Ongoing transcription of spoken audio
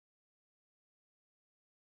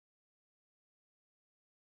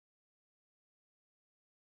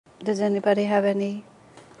Does anybody have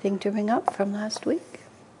anything to bring up from last week?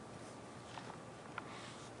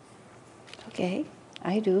 Okay,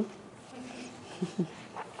 I do.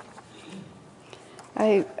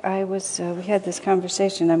 I was, we had this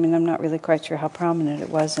conversation. I mean, I'm not really quite sure how prominent it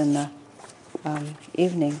was in the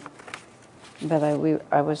evening, but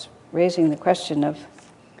I was raising the question of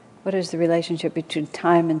what is the relationship between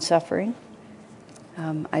time and suffering.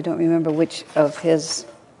 I don't remember which of his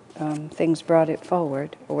things brought it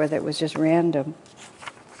forward, or whether it was just random.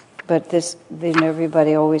 But this,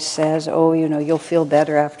 everybody always says, oh, you'll feel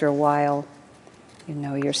better after a while.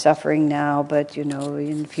 You're suffering now, but, in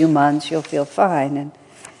a few months you'll feel fine. And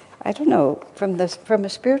I don't know, from a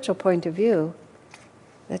spiritual point of view,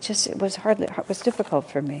 it was difficult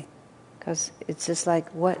for me. Because it's just like,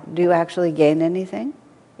 what, do you actually gain anything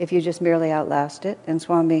if you just merely outlast it? And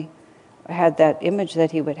Swami had that image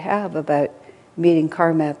that he would have about meeting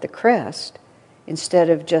karma at the crest, instead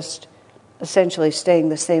of just essentially staying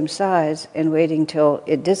the same size and waiting till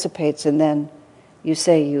it dissipates, and then you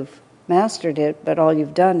say you've mastered it, but all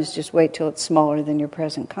you've done is just wait till it's smaller than your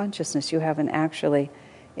present consciousness. You haven't actually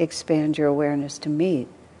expanded your awareness to meet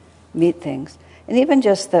things. And even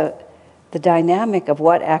just the dynamic of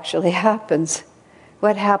what actually happens,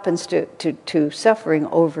 what happens to suffering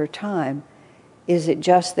over time. Is it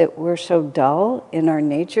just that we're so dull in our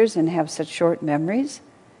natures and have such short memories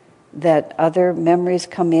that other memories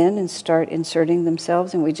come in and start inserting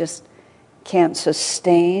themselves, and we just can't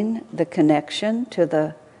sustain the connection to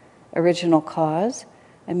the original cause?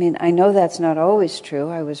 I mean, I know that's not always true.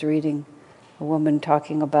 I was reading a woman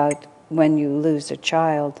talking about when you lose a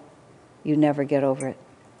child, you never get over it.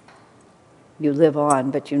 You live on,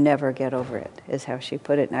 but you never get over it, is how she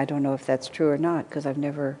put it. And I don't know if that's true or not, because I've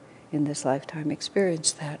never in this lifetime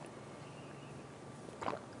experienced that.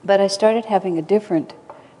 But I started having a different...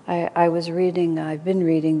 I've been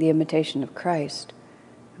reading The Imitation of Christ,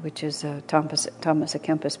 which is a Thomas à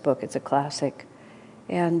Kempis book. It's a classic.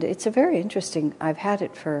 And it's a very interesting... I've had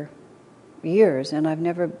it for years, and I've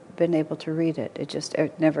never been able to read it.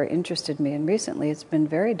 It never interested me. And recently it's been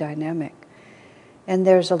very dynamic. And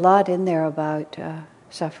there's a lot in there about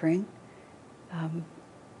suffering.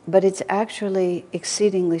 But it's actually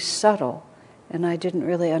exceedingly subtle. And I didn't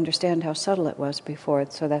really understand how subtle it was before,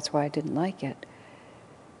 so that's why I didn't like it.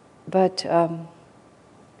 But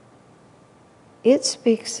it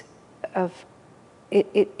speaks of...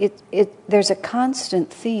 There's a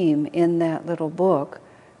constant theme in that little book,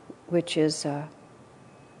 which is...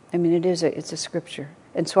 it's a scripture.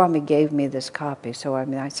 And Swami gave me this copy, so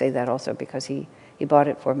I say that also because he bought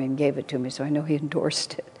it for me and gave it to me, so I know he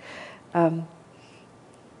endorsed it.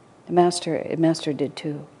 The master did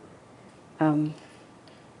too. And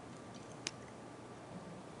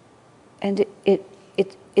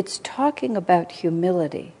it's talking about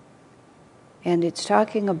humility, and it's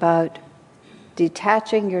talking about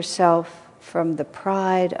detaching yourself from the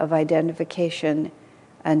pride of identification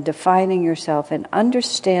and defining yourself, and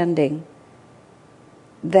understanding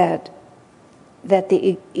that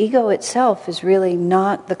the ego itself is really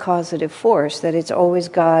not the causative force, that it's always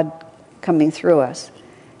God coming through us,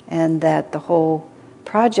 and that the whole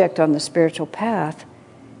project on the spiritual path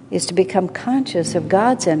is to become conscious of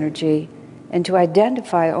God's energy and to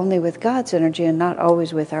identify only with God's energy and not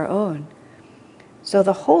always with our own. So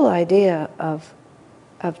the whole idea of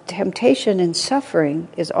temptation and suffering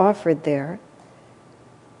is offered there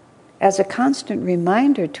as a constant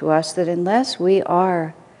reminder to us that unless we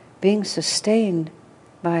are being sustained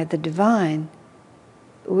by the divine,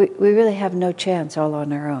 we really have no chance all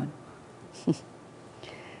on our own.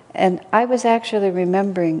 And I was actually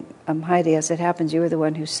remembering, Heidi, as it happens, you were the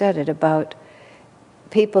one who said it, about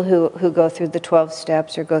people who go through the 12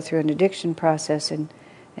 steps or go through an addiction process,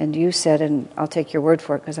 and you said, and I'll take your word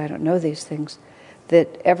for it because I don't know these things,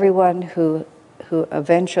 that everyone who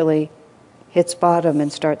eventually hits bottom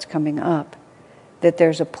and starts coming up, that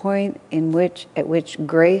there's a point at which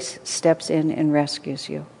grace steps in and rescues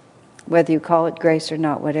you. Whether you call it grace or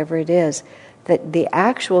not, whatever it is, that the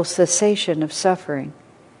actual cessation of suffering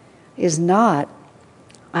is not,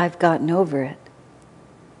 I've gotten over it,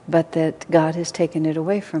 but that God has taken it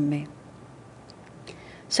away from me.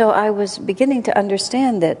 So I was beginning to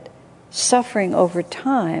understand that suffering over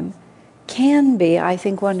time can be, I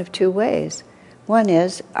think, one of two ways. One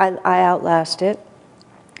is, I outlast it,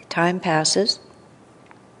 time passes,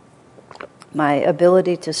 my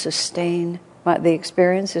ability to sustain the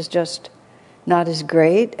experience is just not as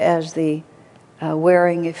great as the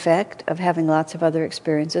wearing effect of having lots of other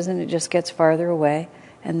experiences, and it just gets farther away,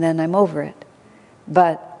 and then I'm over it.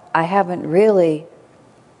 But I haven't really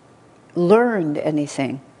learned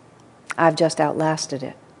anything. I've just outlasted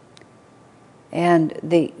it. And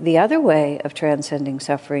the other way of transcending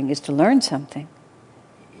suffering is to learn something,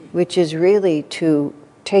 which is really to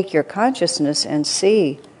take your consciousness and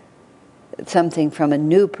see something from a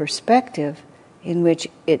new perspective in which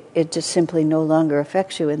it just simply no longer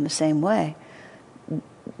affects you in the same way.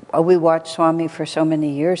 We watched Swami for so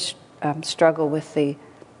many years struggle with the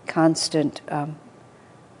constant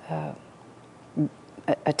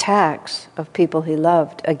attacks of people he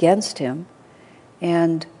loved against him,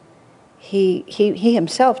 and he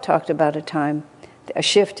himself talked about a time, a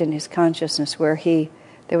shift in his consciousness where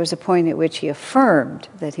there was a point at which he affirmed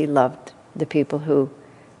that he loved the people who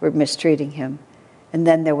were mistreating him, and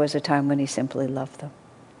then there was a time when he simply loved them.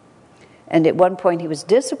 And at one point he was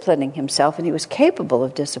disciplining himself, and he was capable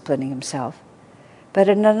of disciplining himself. But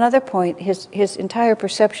at another point, his entire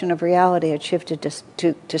perception of reality had shifted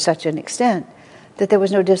to such an extent that there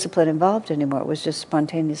was no discipline involved anymore. It was just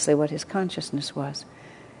spontaneously what his consciousness was.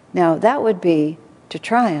 Now, that would be to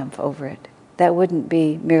triumph over it. That wouldn't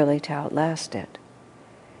be merely to outlast it.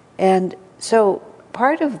 And so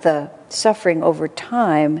part of the suffering over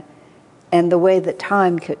time and the way that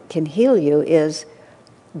time can heal you is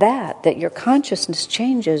that your consciousness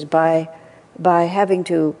changes by having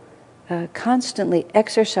to constantly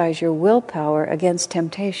exercise your willpower against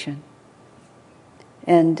temptation.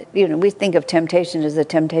 And, we think of temptation as the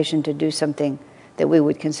temptation to do something that we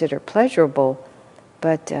would consider pleasurable,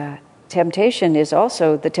 but temptation is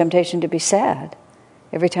also the temptation to be sad.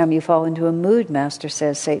 Every time you fall into a mood, Master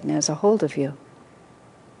says, Satan has a hold of you.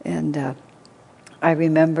 And I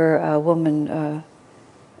remember a woman,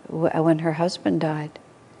 when her husband died,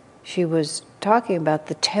 she was talking about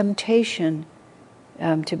the temptation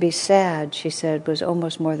to be sad, she said, was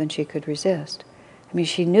almost more than she could resist. I mean,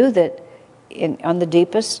 she knew that on the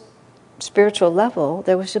deepest spiritual level,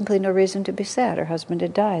 there was simply no reason to be sad. Her husband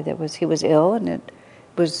had died. He was ill, and it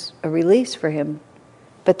was a release for him.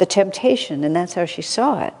 But the temptation, and that's how she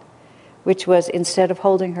saw it, which was instead of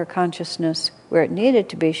holding her consciousness where it needed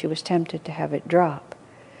to be, she was tempted to have it drop.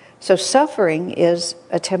 So suffering is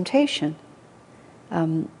a temptation.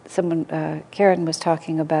 Karen was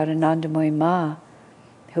talking about Anandamoyi Ma,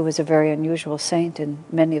 who was a very unusual saint in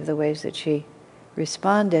many of the ways that she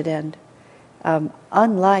responded. And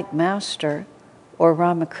unlike Master or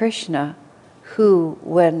Ramakrishna, who,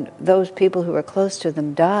 when those people who were close to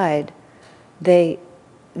them died, they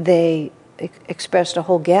expressed a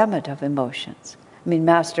whole gamut of emotions. I mean,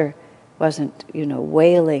 Master wasn't,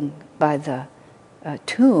 wailing by the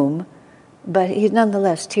tomb, but he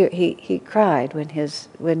nonetheless he cried when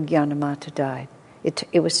Gyanamata died.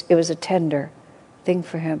 It was a tender thing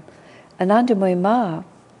for him. Anandamoyi Ma,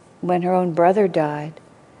 when her own brother died,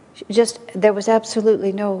 there was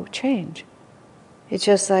absolutely no change. It's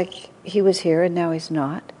just like he was here and now he's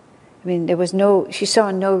not. I mean, she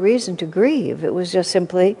saw no reason to grieve. It was just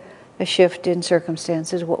simply a shift in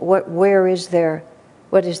circumstances. What is there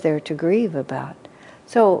to grieve about?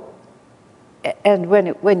 So, and when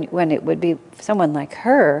it would be someone like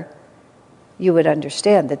her, you would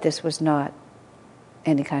understand that this was not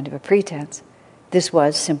any kind of a pretense. This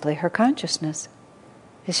was simply her consciousness.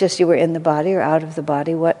 It's just you were in the body or out of the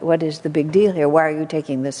body. What is the big deal here? Why are you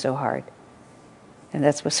taking this so hard? And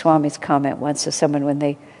that's what Swami's comment once to someone when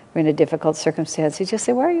they were in a difficult circumstance. He just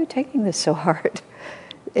said, why are you taking this so hard?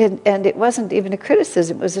 And it wasn't even a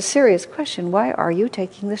criticism. It was a serious question. Why are you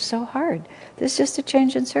taking this so hard? This is just a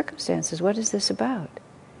change in circumstances. What is this about?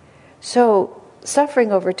 So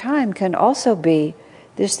suffering over time can also be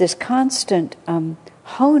this constant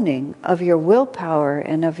honing of your willpower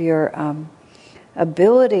and of your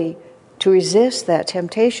ability to resist that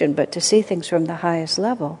temptation, but to see things from the highest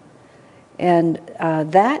level. And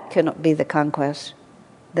that can be the conquest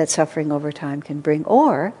that suffering over time can bring.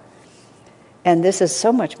 Or, and this is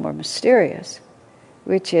so much more mysterious,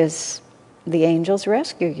 which is the angels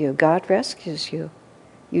rescue you. God rescues you.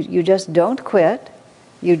 You just don't quit.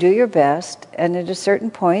 You do your best. And at a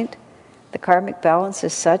certain point, the karmic balance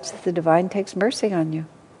is such that the divine takes mercy on you.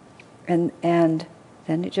 And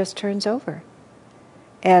then it just turns over.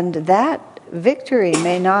 And that victory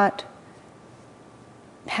may not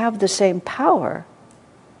have the same power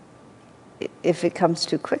if it comes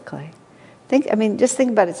too quickly. Just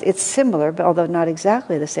think about it. It's similar, but although not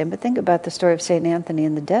exactly the same. But think about the story of St. Anthony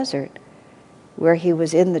in the desert, where he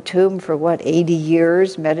was in the tomb for 80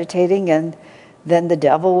 years meditating, and then the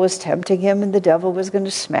devil was tempting him, and the devil was going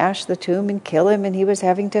to smash the tomb and kill him, and he was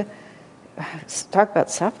having to talk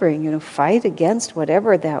about suffering, fight against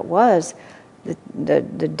whatever that was. The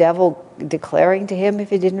devil declaring to him, if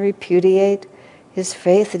he didn't repudiate his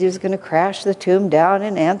faith, that he was going to crash the tomb down,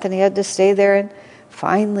 and Anthony had to stay there. And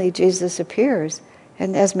finally Jesus appears,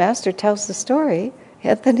 And as Master tells the story,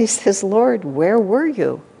 Anthony says, Lord, where were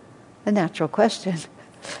you? A natural question.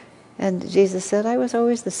 And Jesus said, I was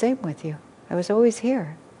always the same with you. I was always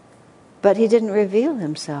here. But he didn't reveal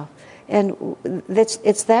himself. And that's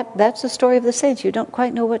the story of the saints. You don't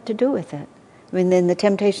quite know what to do with it. I mean, in the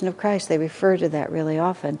temptation of Christ, they refer to that really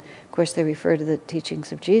often. Of course, they refer to the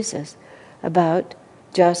teachings of Jesus about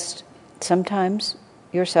just sometimes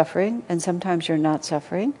you're suffering and sometimes you're not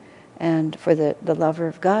suffering. And for the lover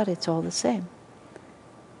of God, it's all the same.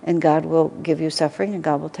 And God will give you suffering and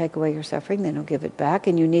God will take away your suffering, then he'll give it back.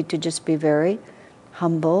 And you need to just be very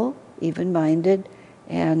humble, even-minded,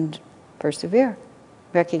 and persevere.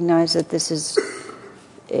 Recognize that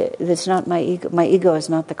it's not my ego. My ego is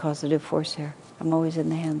not the causative force here. I'm always in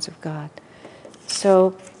the hands of God.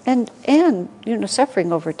 So, and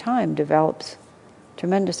suffering over time develops a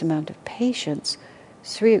tremendous amount of patience.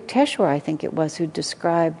 Sri Yukteswar, I think it was, who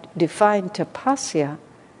defined tapasya,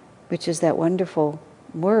 which is that wonderful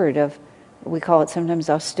word of, we call it sometimes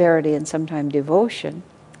austerity and sometimes devotion,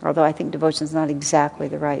 although I think devotion is not exactly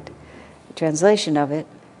the right translation of it.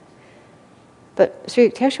 But Sri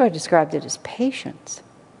Yukteswar described it as patience,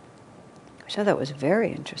 which I thought was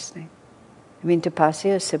very interesting. I mean,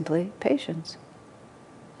 tapasya is simply patience.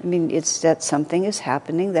 I mean, it's that something is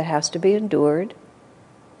happening that has to be endured,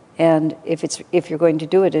 and if you're going to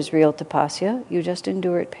do it as real tapasya, you just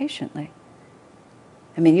endure it patiently.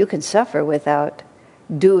 I mean, you can suffer without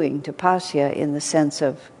doing tapasya in the sense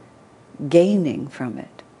of gaining from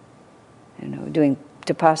it. Doing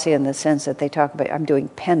tapasya in the sense that they talk about, I'm doing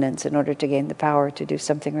penance in order to gain the power to do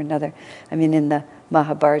something or another. I mean, in the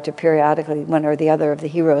Mahabharata, periodically, one or the other of the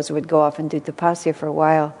heroes would go off and do tapasya for a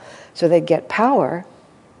while, so they'd get power,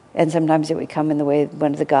 and sometimes it would come in the way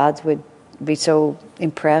one of the gods would be so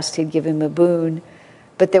impressed, he'd give him a boon.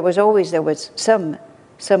 But there was some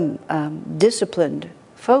disciplined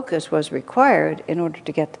focus was required in order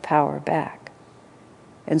to get the power back.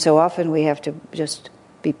 And so often we have to just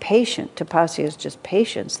be patient. Tapasya is just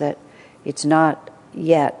patience, that it's not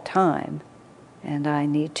yet time, and I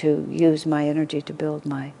need to use my energy to build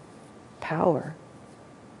my power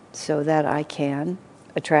so that I can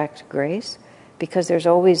attract grace. Because there's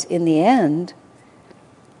always, in the end,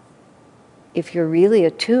 if you're really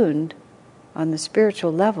attuned on the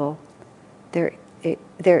spiritual level, there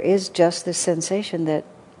is just this sensation that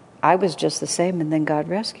I was just the same and then God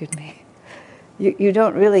rescued me. You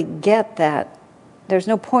don't really get that. There's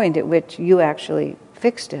no point at which you actually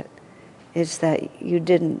fixed it. It's that you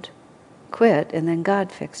didn't quit and then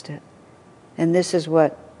God fixed it. And this is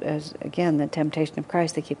what, as again, the temptation of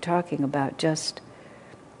Christ, they keep talking about, just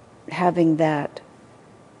having that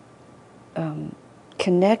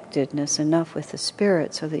connectedness enough with the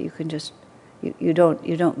Spirit so that you can just, you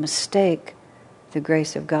don't mistake the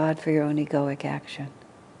grace of God for your own egoic action.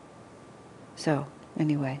 So,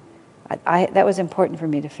 anyway, that was important for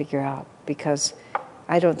me to figure out, because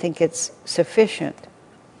I don't think it's sufficient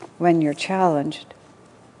when you're challenged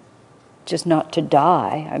just not to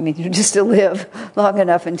die. I mean, just to live long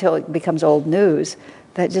enough until it becomes old news.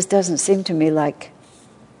 That just doesn't seem to me like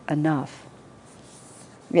enough.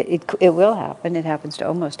 It will happen. It happens to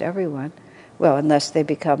almost everyone. Well, unless they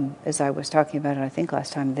become, as I was talking about it, I think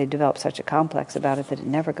last time, they develop such a complex about it that it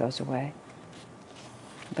never goes away.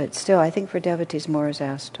 But still, I think for devotees, more is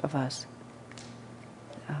asked of us.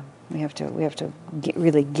 We have to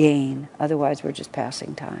really gain. Otherwise, we're just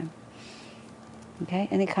passing time. Okay.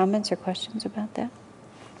 Any comments or questions about that?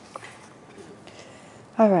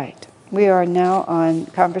 All right. We are now on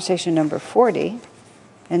conversation number 40,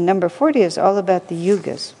 and number 40 is all about the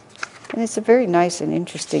yugas, and it's a very nice and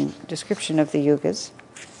interesting description of the yugas.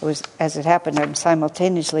 It was, as it happened, I'm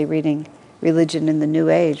simultaneously reading Religion in the New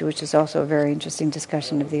Age, which is also a very interesting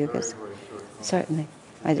discussion of the yugas. Certainly.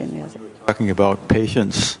 I didn't realize it. Talking about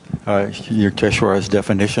patience, Yukteswar's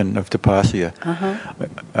definition of tapasya.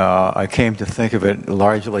 I came to think of it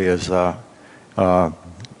largely as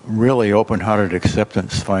really open-hearted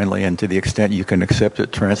acceptance, finally, and to the extent you can accept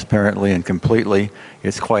it transparently and completely,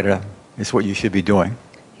 it's what you should be doing.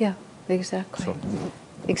 Yeah, exactly.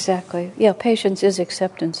 Exactly. Yeah, patience is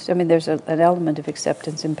acceptance. I mean, there's an element of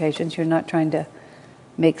acceptance in patience. You're not trying to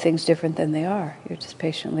make things different than they are. You're just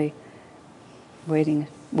patiently waiting,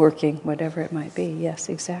 working, whatever it might be. Yes,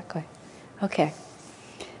 exactly. Okay.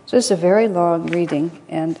 So this is a very long reading,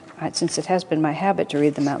 and since it has been my habit to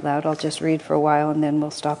read them out loud, I'll just read for a while and then we'll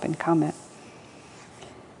stop and comment.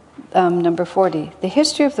 Number 40. The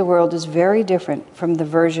history of the world is very different from the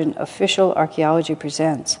version official archaeology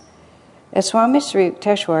presents. As Swami Sri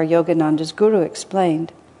Yukteswar, Yogananda's guru,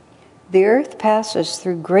 explained, the earth passes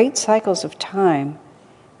through great cycles of time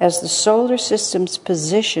as the solar system's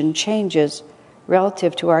position changes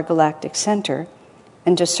relative to our galactic center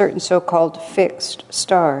and to certain so-called fixed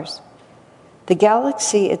stars. The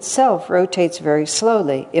galaxy itself rotates very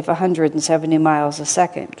slowly, if 170 miles a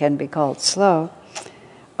second can be called slow,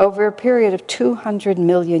 over a period of 200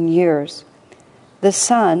 million years. The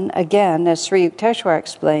sun, again, as Sri Yukteswar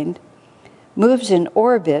explained, moves in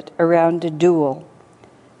orbit around a dual.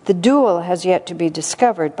 The dual has yet to be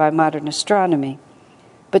discovered by modern astronomy,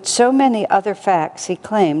 but so many other facts, he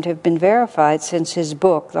claimed, have been verified since his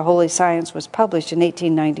book, The Holy Science, was published in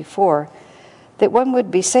 1894, that one would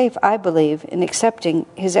be safe, I believe, in accepting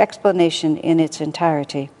his explanation in its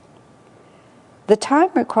entirety. The time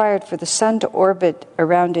required for the sun to orbit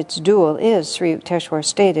around its dual is, Sri Yukteswar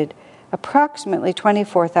stated, approximately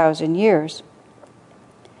 24,000 years.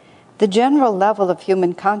 The general level of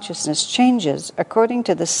human consciousness changes according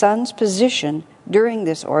to the sun's position during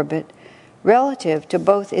this orbit relative to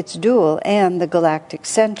both its dual and the galactic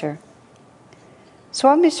center.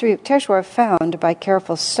 Swami Sri Yukteswar found by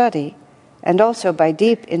careful study and also by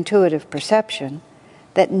deep intuitive perception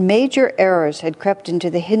that major errors had crept into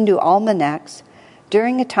the Hindu almanacs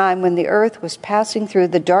during a time when the earth was passing through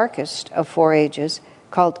the darkest of 4 ages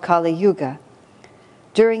called Kali Yuga.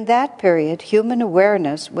 During that period, human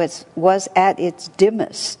awareness was at its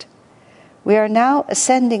dimmest. We are now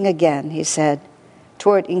ascending again, he said,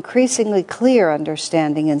 toward increasingly clear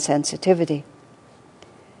understanding and sensitivity.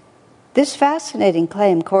 This fascinating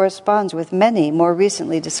claim corresponds with many more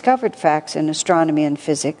recently discovered facts in astronomy and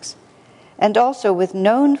physics, and also with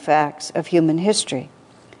known facts of human history.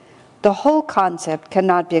 The whole concept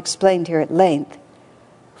cannot be explained here at length,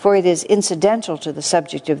 for it is incidental to the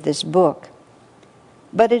subject of this book.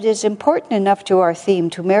 But it is important enough to our theme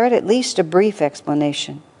to merit at least a brief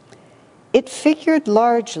explanation. It figured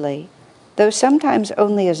largely, though sometimes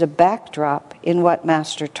only as a backdrop, in what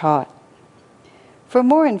Master taught. For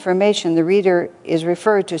more information, the reader is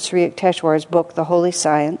referred to Sri Yukteswar's book, The Holy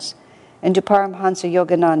Science, and to Paramhansa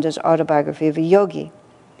Yogananda's autobiography of a yogi.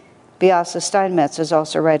 Vyasa Steinmetz is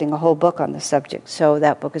also writing a whole book on the subject, so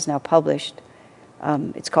that book is now published.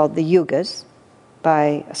 It's called The Yugas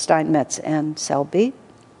by Steinmetz and Selby,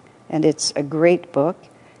 and it's a great book.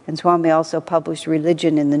 And Swami also published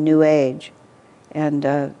Religion in the New Age, and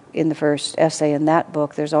in the first essay in that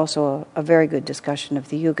book, there's also a very good discussion of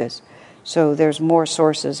the Yugas. So there's more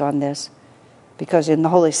sources on this, because in The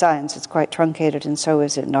Holy Science it's quite truncated, and so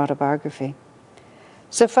is it in autobiography.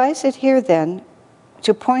 Suffice it here then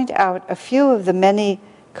to point out a few of the many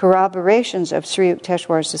corroborations of Sri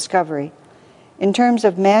Yukteswar's discovery in terms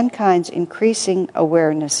of mankind's increasing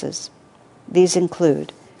awarenesses. These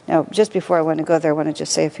include, now just before I want to go there, I want to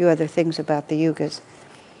just say a few other things about the Yugas.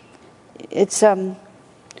 It's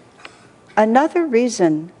another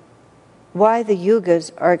reason why the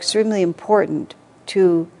Yugas are extremely important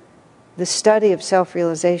to the study of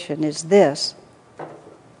self-realization is this,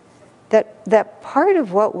 that part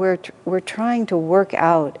of what we're trying to work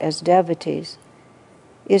out as devotees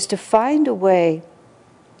is to find a way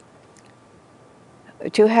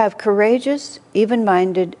to have courageous,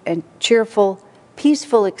 even-minded, and cheerful,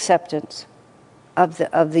 peaceful acceptance of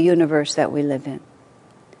the universe that we live in.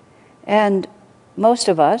 And most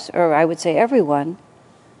of us, or I would say everyone,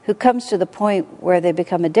 who comes to the point where they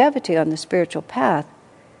become a devotee on the spiritual path,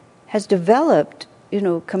 has developed,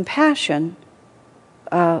 compassion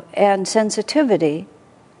and sensitivity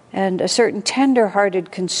and a certain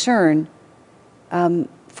tender-hearted concern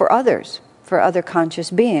for others, for other conscious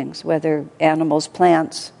beings, whether animals,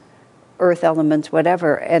 plants, earth elements,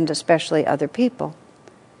 whatever, and especially other people.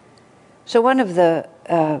 So one of the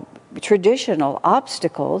traditional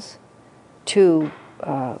obstacles to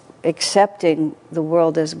accepting the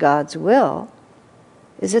world as God's will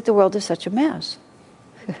is that the world is such a mess.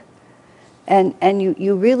 and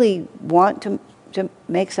you really want to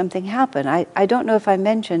make something happen. I don't know if I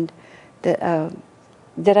mentioned that.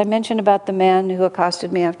 Did I mention about the man who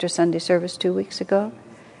accosted me after Sunday service 2 weeks ago?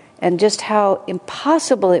 And just how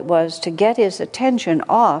impossible it was to get his attention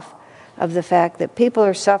off of the fact that people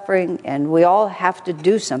are suffering and we all have to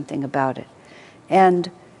do something about it.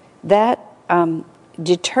 And that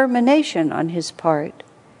determination on his part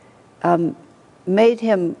made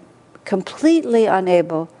him completely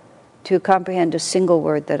unable to comprehend a single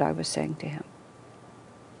word that I was saying to him.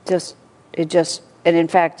 And in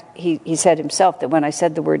fact, he said himself that when I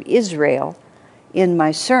said the word Israel in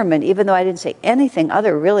my sermon, even though I didn't say anything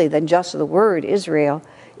other really than just the word Israel,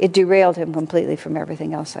 it derailed him completely from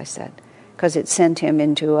everything else I said, because it sent him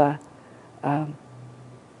into a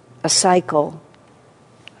cycle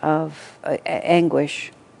of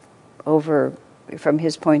anguish over, from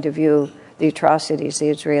his point of view, the atrocities the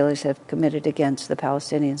Israelis have committed against the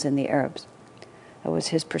Palestinians and the Arabs. That was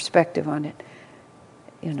his perspective on it,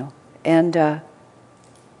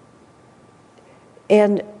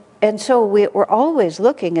 And so we're always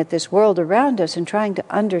looking at this world around us and trying to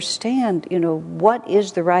understand, what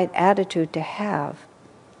is the right attitude to have.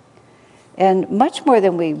 And much more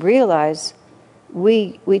than we realize,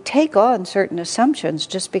 we take on certain assumptions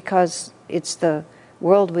just because it's the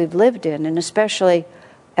world we've lived in, and especially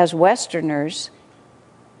as Westerners,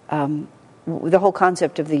 the whole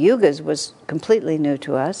concept of the yugas was completely new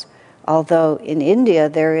to us. Although in India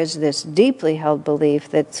there is this deeply held belief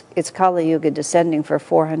that it's Kali Yuga descending for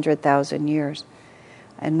 400,000 years.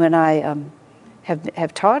 And when I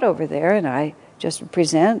have taught over there, and I just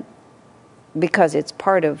present, because it's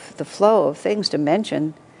part of the flow of things to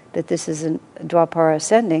mention that this is a Dwapara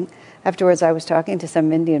ascending, afterwards I was talking to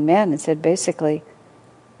some Indian man and said, basically,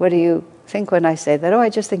 what do you think when I say that? Oh, I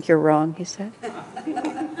just think you're wrong, he said.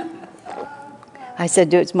 I said,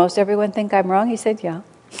 does most everyone think I'm wrong? He said, yeah.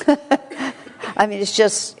 I mean, it's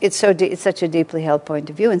such a deeply held point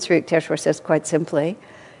of view. And Sri Yukteswar says quite simply,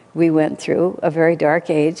 we went through a very dark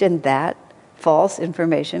age, and that false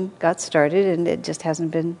information got started, and it just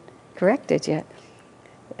hasn't been corrected yet.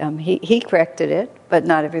 He corrected it, but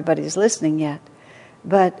not everybody's listening yet.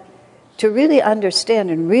 But to really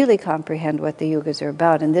understand and really comprehend what the yugas are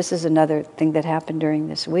about, and this is another thing that happened during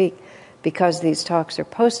this week, because these talks are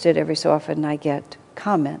posted, every so often I get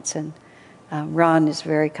comments, and Ron is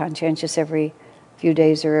very conscientious. Every few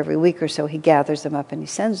days or every week or so he gathers them up and he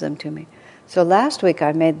sends them to me. So last week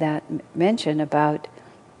I made that mention about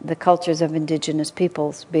the cultures of indigenous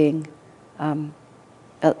peoples being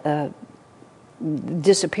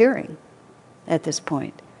disappearing at this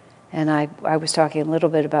point. And I was talking a little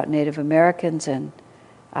bit about Native Americans, and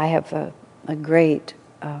I have a great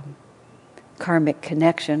karmic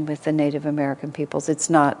connection with the Native American peoples. It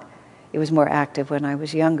was more active when I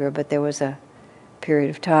was younger, but there was a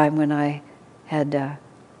period of time when I had a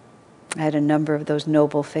number of those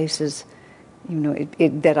noble faces,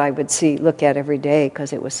 that I would look at every day,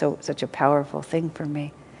 because it was such a powerful thing for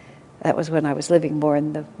me. That was when I was living more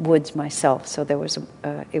in the woods myself, so there was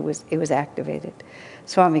it was activated.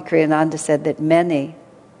 Swami Kriyananda said that many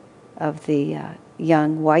of the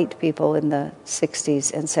young white people in the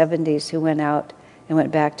 60s and 70s who went out and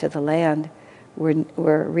went back to the land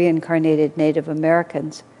were reincarnated Native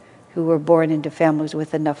Americans who were born into families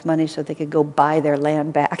with enough money so they could go buy their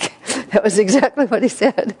land back. That was exactly what he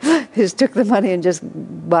said. He just took the money and just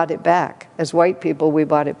bought it back. As white people, we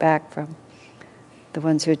bought it back from the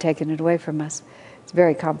ones who had taken it away from us. It's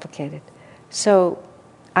very complicated. So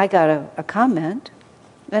I got a comment,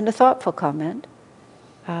 and a thoughtful comment,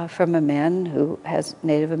 from a man who has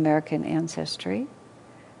Native American ancestry,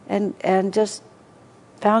 and just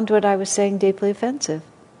found what I was saying deeply offensive,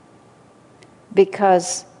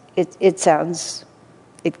 because it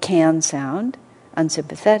can sound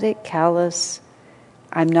unsympathetic, callous.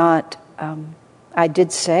 I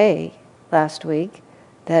did say last week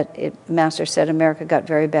that Master said America got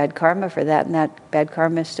very bad karma for that, and that bad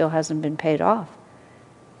karma still hasn't been paid off,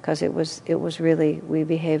 because it was really, we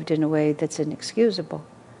behaved in a way that's inexcusable.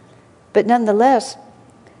 But nonetheless,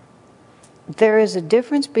 there is a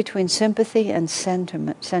difference between sympathy and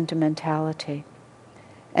sentimentality.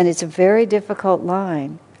 And it's a very difficult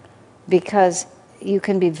line, because you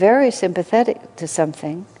can be very sympathetic to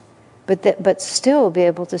something, but still be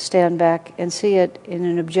able to stand back and see it in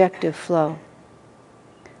an objective flow.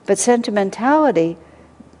 But sentimentality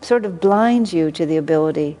sort of blinds you to the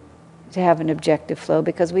ability to have an objective flow,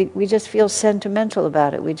 because we just feel sentimental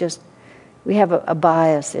about it. We have a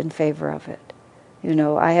bias in favor of it.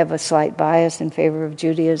 I have a slight bias in favor of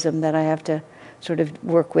Judaism that I have to sort of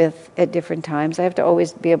work with at different times. I have to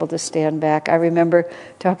always be able to stand back. I remember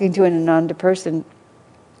talking to an Ananda person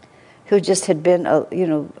who just had been a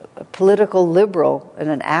political liberal, and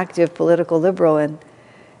an active political liberal, and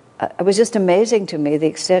it was just amazing to me the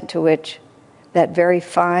extent to which that very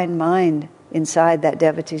fine mind inside that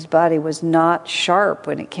devotee's body was not sharp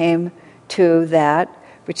when it came to that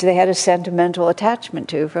which they had a sentimental attachment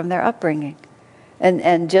to from their upbringing.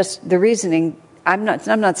 And just the reasoning, I'm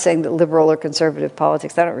not saying that liberal or conservative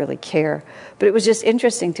politics, I don't really care, but it was just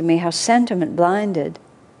interesting to me how sentiment blinds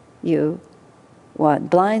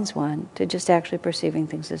one to just actually perceiving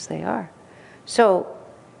things as they are. So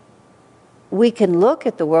we can look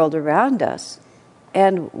at the world around us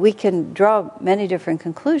and we can draw many different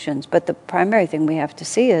conclusions, but the primary thing we have to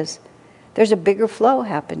see is there's a bigger flow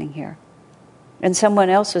happening here, and someone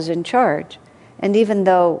else is in charge. And even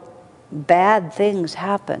though bad things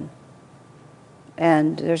happen,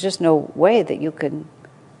 and there's just no way that you can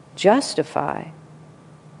justify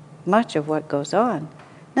much of what goes on.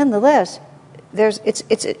 Nonetheless,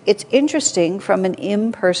 it's interesting from an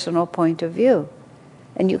impersonal point of view.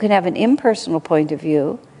 And you can have an impersonal point of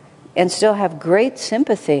view and still have great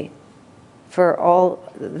sympathy for all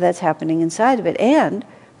that's happening inside of it. And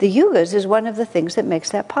the yugas is one of the things that makes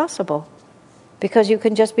that possible, because you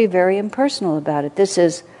can just be very impersonal about it. This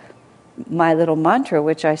is my little mantra,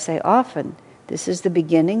 which I say often. This is the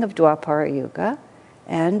beginning of Dwapara Yuga,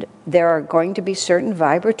 and there are going to be certain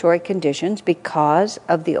vibratory conditions because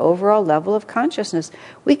of the overall level of consciousness.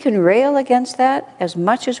 We can rail against that as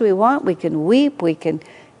much as we want. We can weep, we can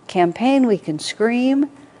campaign, we can scream.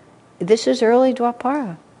 This is early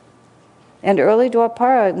Dwapara. And early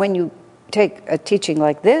Dwapara, when you take a teaching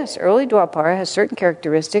like this, early Dwapara has certain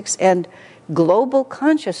characteristics, and global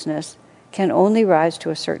consciousness can only rise to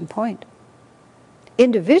a certain point.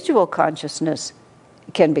 Individual consciousness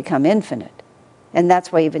can become infinite. And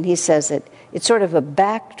that's why even he says that it's sort of a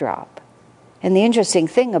backdrop. And the interesting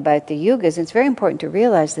thing about the yugas, and it's very important to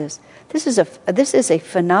realize this is a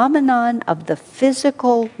phenomenon of the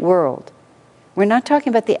physical world. We're not talking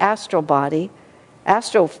about the astral body,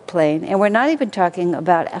 astral plane, and we're not even talking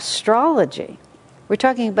about astrology. We're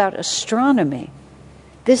talking about astronomy.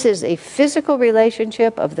 This is a physical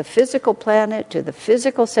relationship of the physical planet to the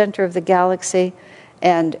physical center of the galaxy,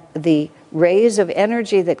 and the rays of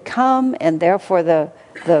energy that come, and therefore the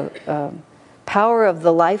power of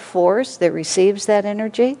the life force that receives that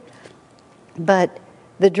energy. But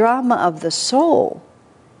the drama of the soul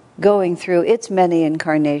going through its many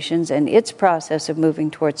incarnations and its process of moving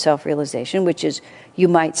towards self-realization, which is, you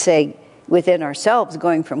might say, within ourselves,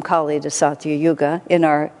 going from Kali to Satya Yuga, in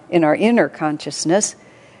our inner consciousness,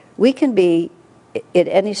 we can be at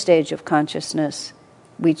any stage of consciousness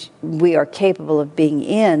we are capable of being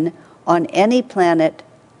in on any planet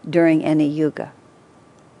during any yuga.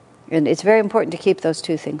 And it's very important to keep those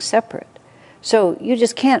two things separate. So you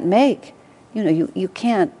just can't make, you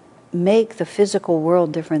can't make the physical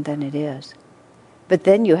world different than it is. But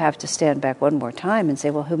then you have to stand back one more time and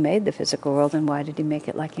say, well, who made the physical world and why did he make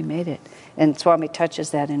it like he made it? And Swami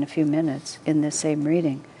touches that in a few minutes in this same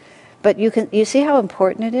reading. But you see how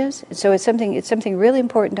important it is? So it's something really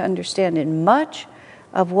important to understand. And much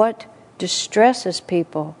of what distresses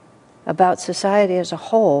people about society as a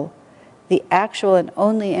whole, the actual and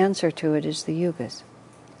only answer to it is the yugas.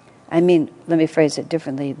 I mean, let me phrase it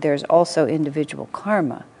differently. There's also individual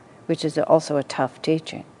karma, which is also a tough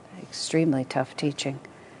teaching, extremely tough teaching.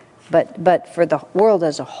 But for the world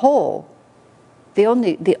as a whole, the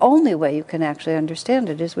only way you can actually understand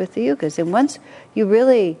it is with the yugas. And once you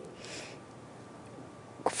really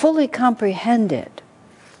fully comprehend it,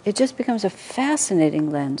 it just becomes a fascinating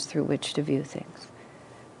lens through which to view things.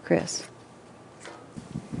 Chris?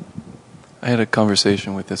 I had a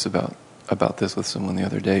conversation with this about this with someone the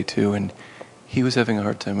other day too, and he was having a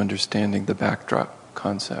hard time understanding the backdrop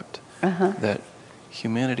concept. That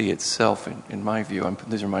humanity itself, in my view,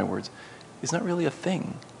 these are my words, is not really a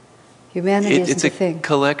thing. Humanity isn't a thing. It's a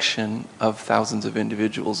collection of thousands of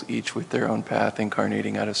individuals, each with their own path,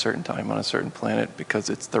 incarnating at a certain time on a certain planet because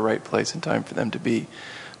it's the right place and time for them to be.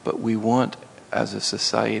 But we want, as a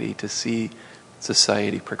society, to see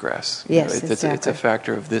society progress. Yes, It's a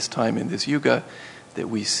factor of this time in this yuga that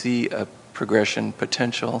we see a progression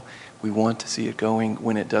potential. We want to see it going.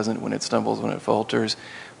 When it doesn't, when it stumbles, when it falters,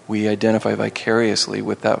 we identify vicariously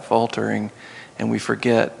with that faltering, and we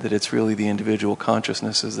forget that it's really the individual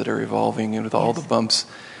consciousnesses that are evolving, and with all the bumps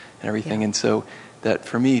and everything. And so that,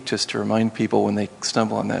 for me, just to remind people when they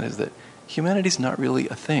stumble on that, is that humanity's not really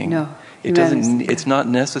a thing. No, it's not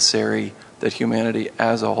necessary that humanity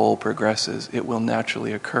as a whole progresses. It will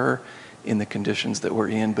naturally occur in the conditions that we're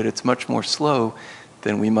in, but it's much more slow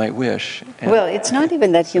than we might wish. Well, it's not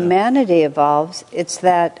even that humanity evolves, it's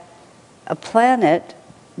that a planet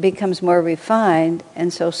becomes more refined,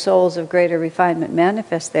 and so souls of greater refinement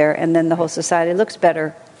manifest there, and then the whole society looks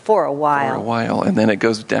better for a while. And then it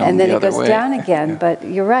goes down and then the it other goes way. down again. But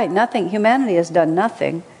you're right, humanity has done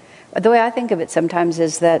nothing. The way I think of it sometimes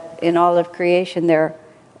is that in all of creation there are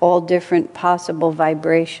all different possible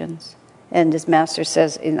vibrations. And as Master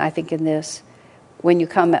says, I think in this, when you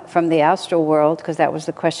come from the astral world, because that was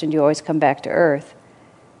the question, you always come back to Earth.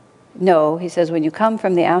 No, he says, when you come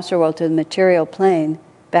from the astral world to the material plane,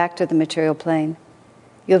 back to the material plane,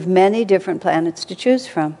 you have many different planets to choose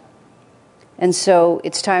from. And so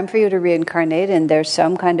it's time for you to reincarnate, and there's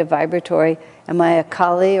some kind of vibratory, am I a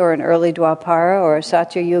Kali or an early Dwapara or a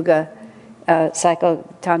Satya Yuga cycle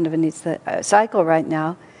right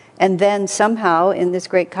now. And then somehow in this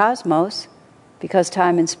great cosmos, because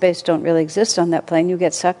time and space don't really exist on that plane, you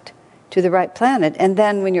get sucked to the right planet. And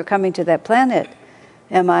then when you're coming to that planet,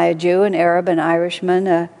 am I a Jew, an Arab, an Irishman,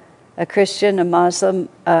 a Christian, a Muslim?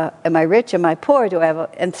 Am I rich? Am I poor? Do I have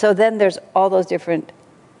and so then there's all those different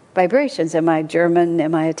vibrations. Am I German?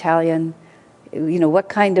 Am I Italian? What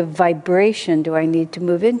kind of vibration do I need to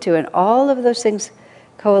move into? And all of those things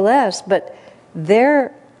coalesce. But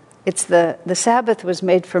it's the Sabbath was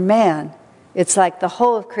made for man. It's like the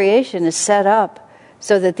whole of creation is set up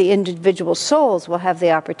so that the individual souls will have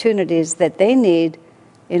the opportunities that they need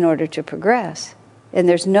in order to progress. And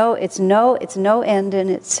it's no end in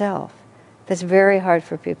itself. That's very hard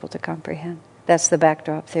for people to comprehend. That's the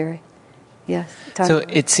backdrop theory. Yes. Tom? So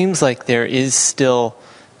it seems like there is still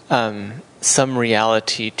some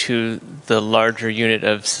reality to the larger unit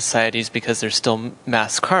of societies because there's still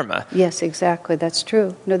mass karma. Yes, exactly. That's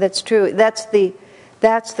true. No, that's true. That's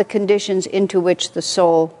the conditions into which the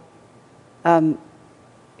soul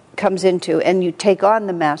comes into, and you take on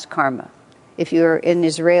the mass karma. If you're an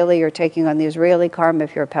Israeli, you're taking on the Israeli karma.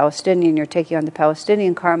 If you're a Palestinian, you're taking on the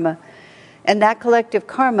Palestinian karma. And that collective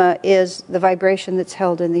karma is the vibration that's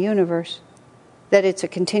held in the universe. That it's a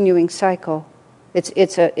continuing cycle.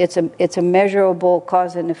 It's a measurable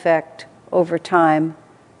cause and effect over time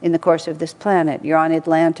in the course of this planet. You're on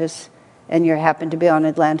Atlantis, and you happen to be on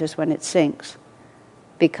Atlantis when it sinks,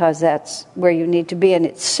 because that's where you need to be, and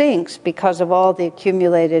it sinks because of all the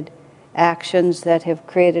accumulated actions that have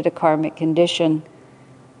created a karmic condition.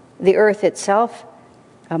 The earth itself,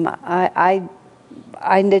 I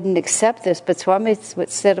didn't accept this, but Swami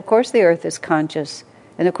said, of course the earth is conscious,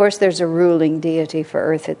 and of course there's a ruling deity for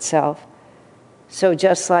earth itself. So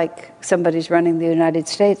just like somebody's running the United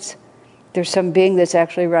States, there's some being that's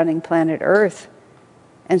actually running planet Earth.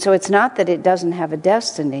 And so it's not that it doesn't have a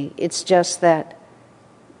destiny, it's just that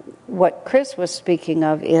what Chris was speaking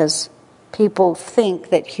of is people think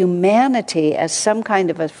that humanity as some kind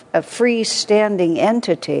of a freestanding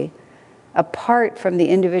entity, apart from the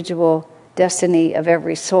individual destiny of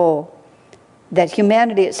every soul, that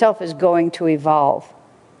humanity itself is going to evolve.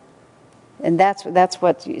 And that's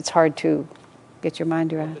what it's hard to get your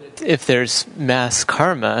mind around. If there's mass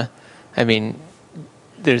karma, I mean,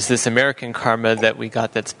 there's this American karma that we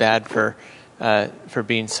got that's bad for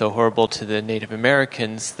being so horrible to the Native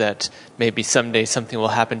Americans, that maybe someday something will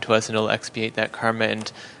happen to us and it'll expiate that karma.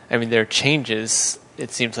 And I mean, there are changes. It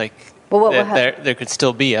seems like there could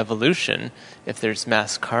still be evolution if there's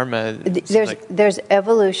mass karma. There's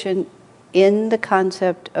evolution in the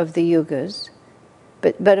concept of the yugas,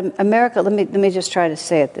 but America. Let me just try to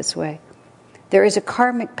say it this way. There is a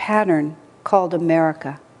karmic pattern called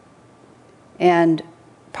America. And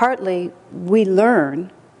partly we learn,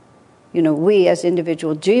 we as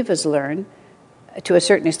individual jivas learn, to a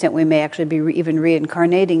certain extent we may actually be even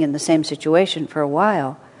reincarnating in the same situation for a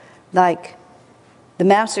while. Like the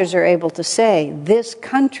masters are able to say, this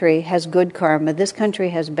country has good karma, this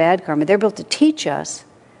country has bad karma. They're able to teach us.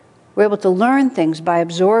 We're able to learn things by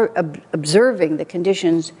observing the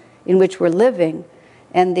conditions in which we're living.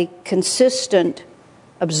 And the consistent,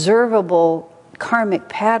 observable karmic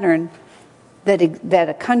pattern that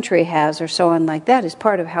a country has or so on like that is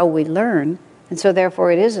part of how we learn. And so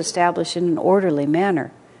therefore it is established in an orderly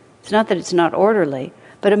manner. It's not that it's not orderly,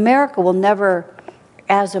 but America will never,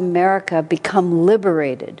 as America, become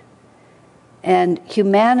liberated. And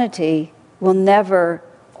humanity will never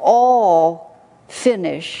all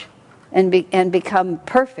finish and become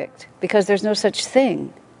perfect, because there's no such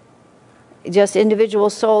thing. Just individual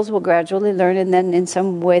souls will gradually learn, and then in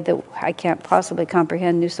some way that I can't possibly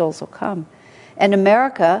comprehend, new souls will come. And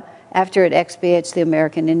America, after it expiates the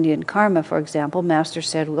American Indian karma, for example, Master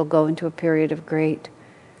said we'll go into a period of great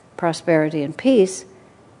prosperity and peace,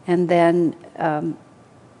 and then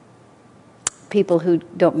people who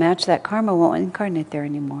don't match that karma won't incarnate there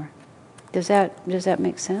anymore. Does that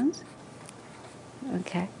make sense?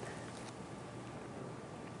 Okay.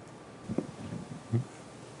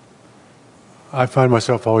 I find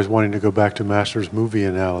myself always wanting to go back to Master's movie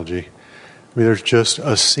analogy. I mean, there's just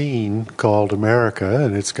a scene called America,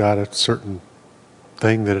 and it's got a certain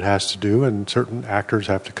thing that it has to do, and certain actors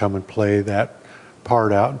have to come and play that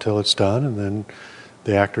part out until it's done, and then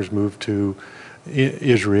the actors move to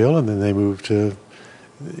Israel, and then they move to...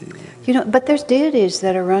 But there's deities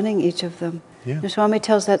that are running each of them. Yeah. Swami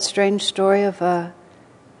tells that strange story of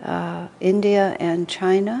India and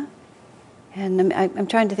China. And I'm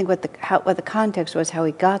trying to think what the context was, how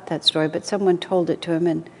he got that story, but someone told it to him,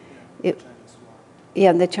 and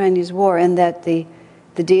the Chinese War, and that the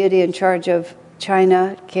deity in charge of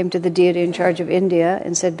China came to the deity in charge of India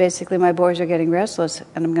and said, basically, my boys are getting restless,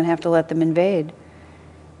 and I'm going to have to let them invade.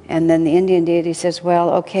 And then the Indian deity says, well,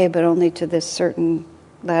 okay, but only to this certain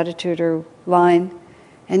latitude or line.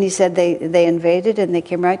 And he said they invaded and they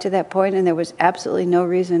came right to that point, and there was absolutely no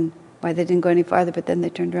reason why they didn't go any farther, but then they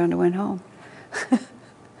turned around and went home.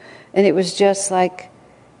 And it was just like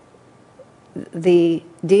the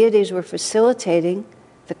deities were facilitating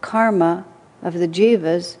the karma of the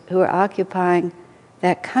jivas who are occupying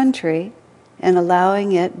that country and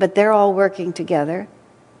allowing it, but they're all working together.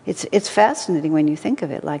 It's fascinating when you think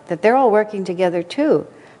of it like that. They're all working together too,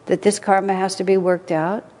 that this karma has to be worked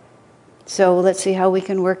out. So let's see how we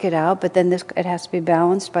can work it out, but then it has to be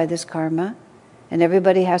balanced by this karma, and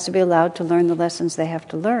everybody has to be allowed to learn the lessons they have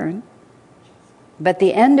to learn. But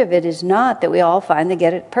the end of it is not that we all finally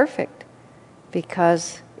get it perfect,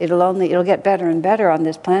 because it'll get better and better on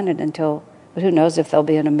this planet until, but who knows if there'll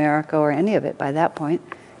be an America or any of it by that point,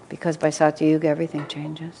 because by Satyayuga everything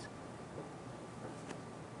changes.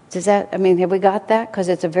 Have we got that? Because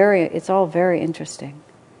it's all very interesting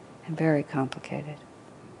and very complicated.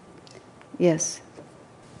 Yes.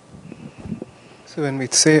 So when we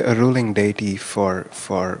say a ruling deity for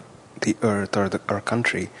the earth or our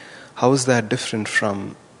country, how is that different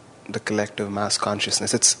from the collective mass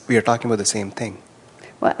consciousness? We are talking about the same thing.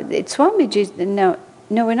 Well, Swamiji, no,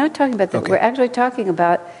 we're not talking about that. Okay. We're actually talking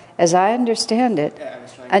about, as I understand it,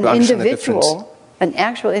 an individual, an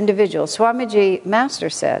actual individual. Swamiji Master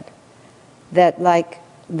said that, like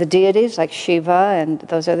the deities, like Shiva and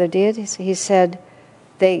those other deities, he said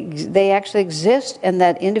they actually exist, and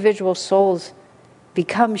that individual souls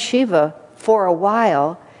become Shiva for a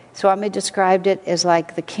while. Swami described it as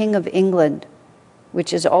like the King of England,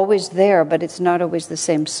 which is always there, but it's not always the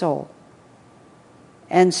same soul.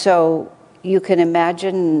 And so you can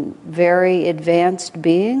imagine very advanced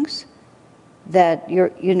beings that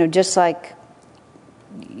just like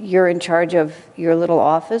you're in charge of your little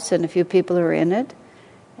office and a few people who are in it,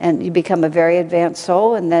 and you become a very advanced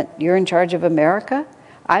soul, and that you're in charge of America.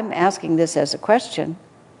 I'm asking this as a question,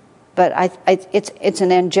 but it's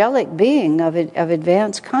an angelic being of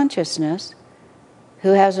advanced consciousness who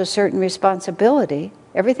has a certain responsibility.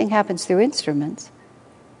 Everything happens through instruments.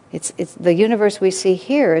 It's the universe we see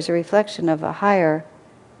here is a reflection of a higher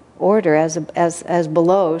order, as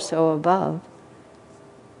below, so above.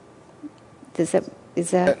 Is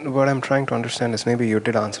that? What I'm trying to understand is, maybe you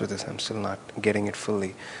did answer this, I'm still not getting it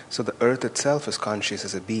fully. So the earth itself is conscious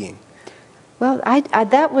as a being. Well,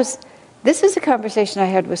 this is a conversation I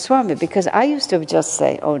had with Swami, because I used to just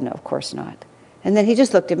say, oh no, of course not. And then he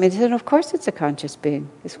just looked at me and said, of course it's a conscious being.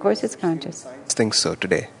 Of course it's conscious. Science thinks so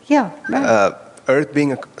today. Yeah, right. Earth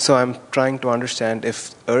being so I'm trying to understand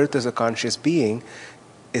if Earth as a conscious being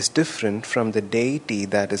is different from the deity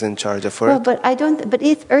that is in charge of Earth. Well, but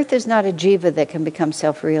Earth is not a jiva that can become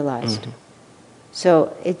self-realized. Mm-hmm.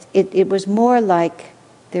 So it was more like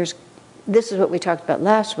this is what we talked about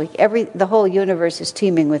last week. The whole universe is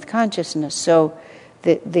teeming with consciousness. So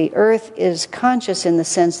the Earth is conscious in the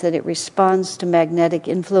sense that it responds to magnetic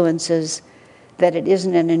influences, that it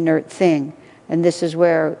isn't an inert thing. And this is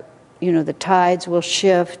where, the tides will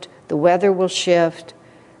shift, the weather will shift,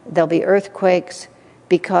 there'll be earthquakes,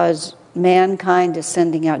 because mankind is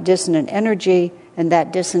sending out dissonant energy, and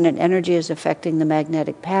that dissonant energy is affecting the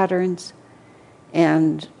magnetic patterns.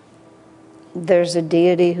 And there's a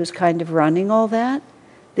deity who's kind of running all that.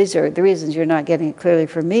 These are the reasons you're not getting it clearly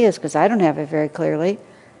from me, is because I don't have it very clearly.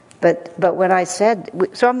 But when I said,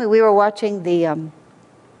 we were watching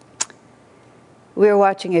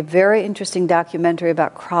a very interesting documentary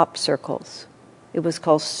about crop circles. It was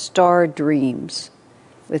called Star Dreams,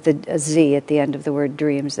 with a Z at the end of the word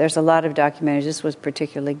dreams. There's a lot of documentaries. This was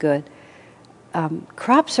particularly good.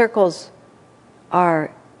 Crop circles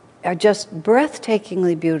are just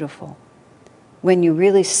breathtakingly beautiful. When you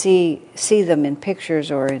really see them in pictures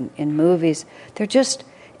or in movies, they're just,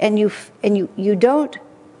 they're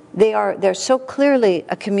so clearly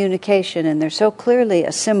a communication, and they're so clearly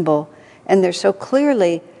a symbol, and they're so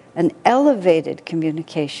clearly an elevated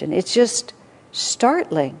communication. It's just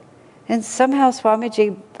startling. And somehow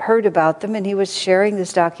Swamiji heard about them, and he was sharing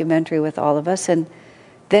this documentary with all of us, and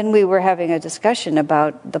then we were having a discussion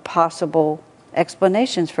about the possible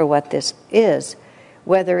explanations for what this is.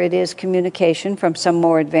 Whether it is communication from some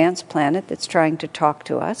more advanced planet that's trying to talk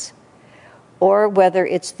to us, or whether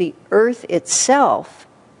it's the Earth itself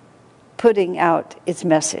putting out its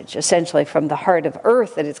message, essentially from the heart of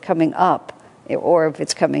Earth that it's coming up, or if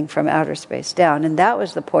it's coming from outer space down. And that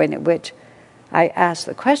was the point at which I asked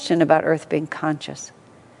the question about Earth being conscious.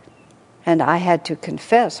 And I had to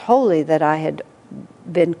confess wholly that I had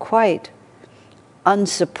been quite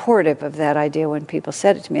unsupportive of that idea when people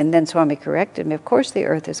said it to me. And then Swami corrected me. Of course the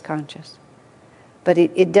Earth is conscious. But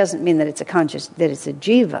it doesn't mean that it's a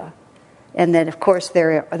jiva. And that, of course,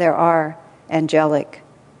 there are angelic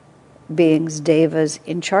beings, devas,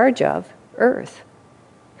 in charge of Earth,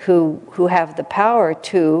 who have the power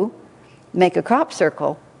to make a crop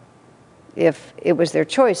circle if it was their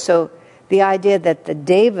choice. So the idea that the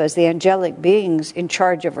devas, the angelic beings in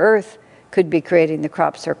charge of Earth, could be creating the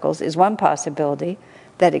crop circles is one possibility.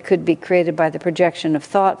 That it could be created by the projection of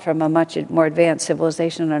thought from a much more advanced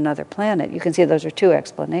civilization on another planet. You can see those are two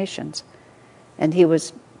explanations. And he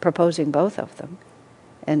was proposing both of them.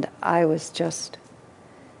 And I was just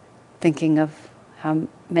thinking of how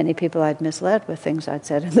many people I'd misled with things I'd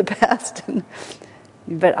said in the past.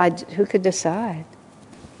 But who could decide?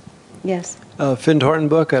 Yes? Findhorn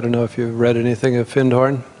book, I don't know if you've read anything of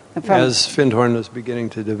Findhorn. As Findhorn was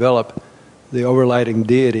beginning to develop, the overlighting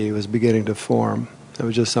deity was beginning to form. It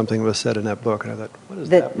was just something that was said in that book, and I thought, what does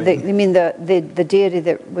that mean? You mean the deity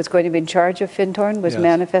that was going to be in charge of Findhorn was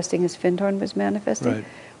manifesting as Findhorn was manifesting? Right.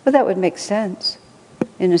 Well, that would make sense,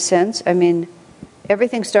 in a sense. I mean,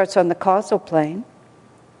 everything starts on the causal plane,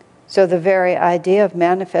 so the very idea of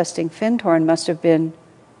manifesting Findhorn must have been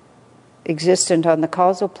existent on the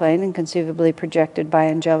causal plane and conceivably projected by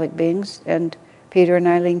angelic beings, and Peter and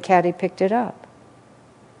Eileen Caddy picked it up.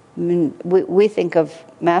 I mean, we think of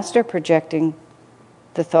Master projecting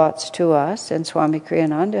the thoughts to us, and Swami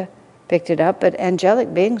Kriyananda picked it up, but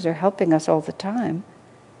angelic beings are helping us all the time.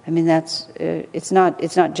 I mean, it's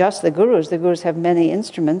not just the gurus. The gurus have many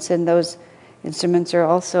instruments, and those instruments are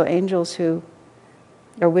also angels who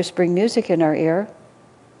are whispering music in our ear.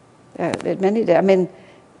 I mean,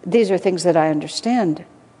 these are things that I understand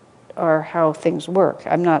are how things work.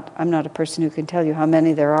 I'm not a person who can tell you how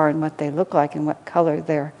many there are and what they look like and what color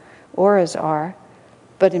their auras are.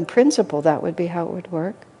 But in principle, that would be how it would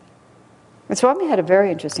work. And Swami had a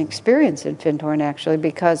very interesting experience in Findhorn, actually,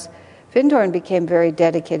 because Findhorn became very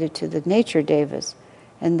dedicated to the nature devas,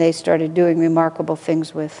 and they started doing remarkable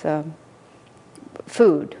things with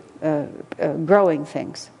food, growing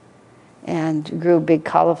things, and grew big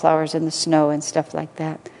cauliflowers in the snow and stuff like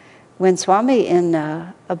that. When Swami, in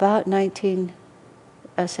about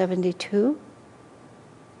 1972,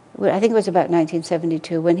 I think it was about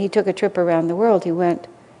 1972, when he took a trip around the world, he went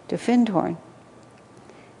to Findhorn.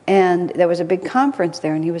 And there was a big conference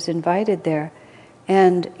there, and he was invited there.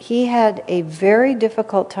 And he had a very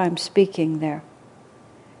difficult time speaking there.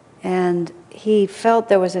 And he felt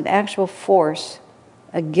there was an actual force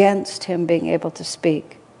against him being able to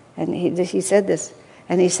speak. And he said this,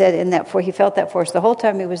 and he said he felt that force the whole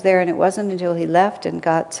time he was there, and it wasn't until he left and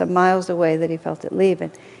got some miles away that he felt it leave.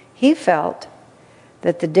 And he felt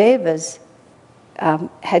that the devas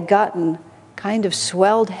had gotten kind of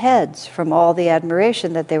swelled heads from all the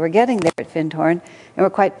admiration that they were getting there at Findhorn, and were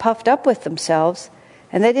quite puffed up with themselves,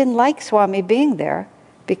 and they didn't like Swami being there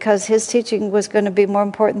because his teaching was going to be more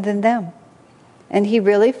important than them. And he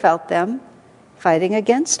really felt them fighting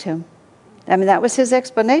against him. I mean, that was his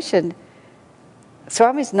explanation.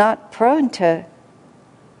 Swami's not prone to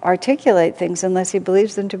articulate things unless he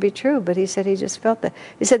believes them to be true, but he said he just felt that.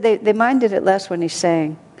 He said they minded it less when he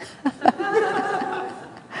sang.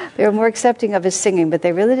 They were more accepting of his singing, but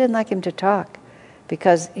they really didn't like him to talk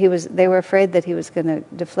because they were afraid that he was going to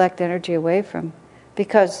deflect energy away from.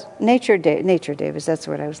 Because nature devas, that's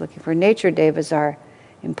what I was looking for. Nature devas are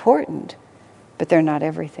important, but they're not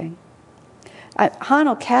everything.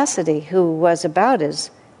 Hanel Cassidy, who was about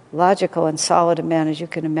as logical and solid a man as you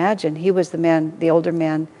can imagine, he was the older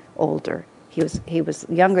man. He was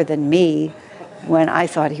younger than me when I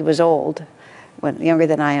thought he was old, younger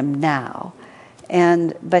than I am now.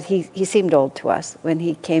 But he seemed old to us when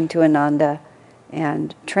he came to Ananda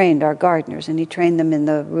and trained our gardeners, and he trained them in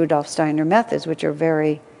the Rudolf Steiner methods, which are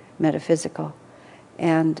very metaphysical.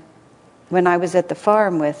 And when I was at the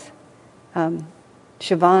farm with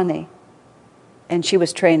Shivani, and she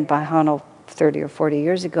was trained by Hanel 30 or 40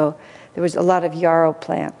 years ago, there was a lot of yarrow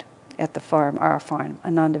plant at the farm, our farm,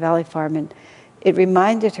 Ananda Valley farm, and it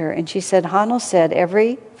reminded her, and she said, Hanel said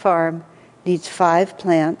every farm needs 5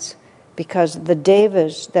 plants because the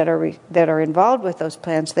devas that are involved with those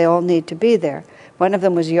plants, they all need to be there. One of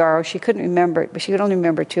them was yarrow. She couldn't remember it, but she could only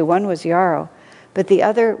remember 2. One was yarrow, but the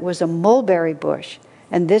other was a mulberry bush,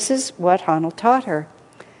 and this is what Hanel taught her.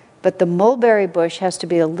 But the mulberry bush has to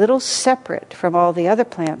be a little separate from all the other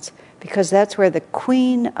plants because that's where the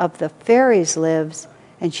queen of the fairies lives,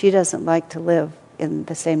 and she doesn't like to live in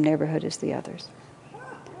the same neighborhood as the others.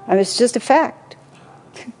 I mean, it's just a fact.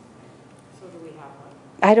 So do we have one?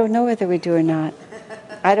 I don't know whether we do or not.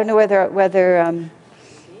 I don't know whether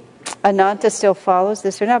Ananta still follows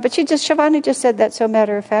this or not, but Shivani just said that so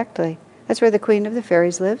matter-of-factly. That's where the queen of the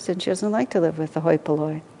fairies lives, and she doesn't like to live with the hoi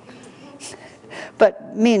polloi.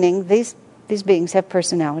 But meaning these beings have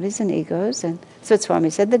personalities and egos, and so Swami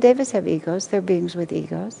said the Devas have egos, they're beings with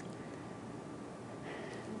egos.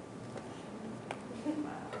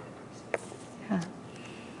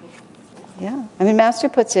 Yeah. I mean, Master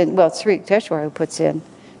puts in, well, it's Sri Yukteswar who puts in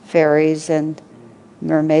fairies and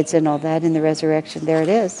mermaids and all that in the resurrection. There it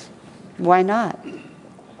is. Why not?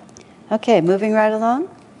 Okay, moving right along,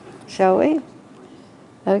 shall we?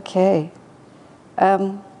 Okay.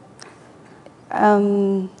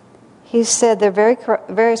 He said there are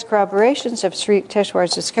various corroborations of Sri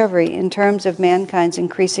Yukteswar's discovery in terms of mankind's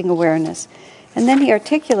increasing awareness. And then he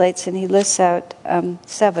articulates and he lists out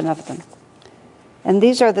 7 of them. And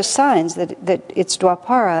these are the signs that it's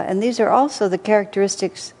Dwapara, and these are also the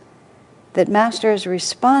characteristics that Master is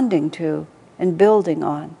responding to and building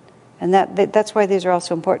on. And that's why these are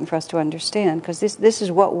also important for us to understand, because this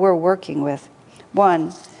is what we're working with.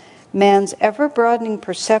 1, man's ever-broadening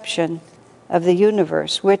perception of the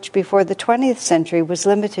universe, which before the 20th century was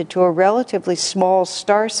limited to a relatively small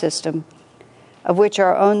star system, of which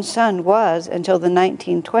our own sun was, until the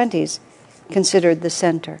 1920s, considered the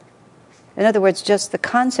center. In other words, just the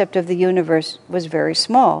concept of the universe was very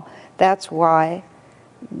small. That's why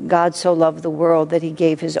God so loved the world that he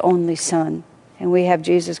gave his only Son. And we have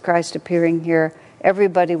Jesus Christ appearing here.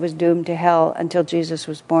 Everybody was doomed to hell until Jesus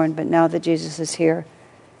was born, but now that Jesus is here,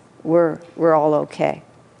 we're all okay.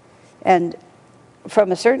 And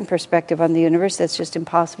from a certain perspective on the universe, that's just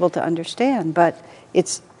impossible to understand. But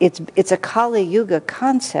it's a Kali Yuga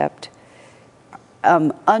concept,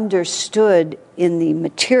 understood in the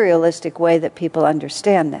materialistic way that people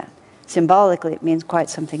understand that. Symbolically, it means quite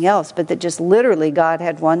something else, but that just literally God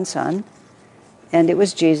had one Son, and it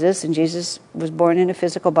was Jesus, and Jesus was born in a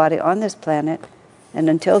physical body on this planet, and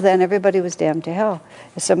until then, everybody was damned to hell.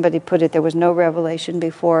 As somebody put it, there was no revelation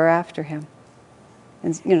before or after him.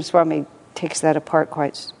 And, Swami takes that apart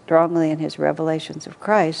quite strongly in his Revelations of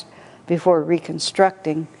Christ before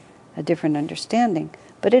reconstructing a different understanding.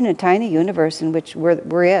 But in a tiny universe in which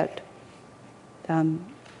we're it,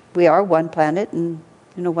 we are one planet, and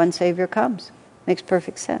one Savior comes. Makes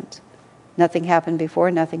perfect sense. Nothing happened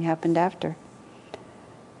before, nothing happened after.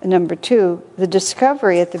 Number 2, the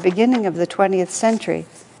discovery at the beginning of the 20th century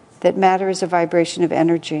that matter is a vibration of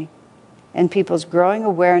energy, and people's growing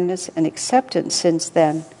awareness and acceptance since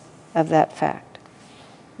then of that fact.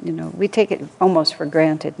 We take it almost for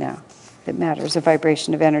granted now that matter is a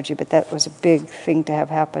vibration of energy, but that was a big thing to have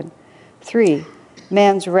happen. 3,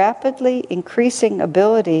 man's rapidly increasing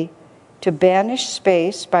ability to banish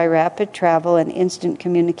space by rapid travel and instant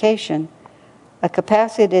communication, a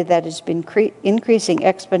capacity that has been increasing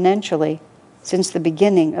exponentially since the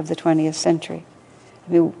beginning of the 20th century.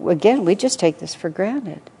 Again, we just take this for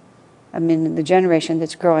granted. The generation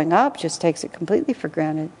that's growing up just takes it completely for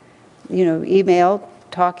granted. Email,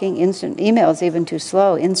 talking, instant email is even too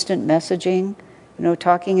slow. Instant messaging,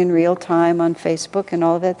 talking in real time on Facebook and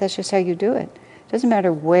all of that. That's just how you do it. It doesn't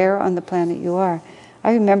matter where on the planet you are.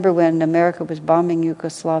 I remember when America was bombing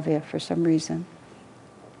Yugoslavia for some reason,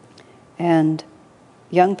 and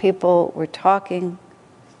young people were talking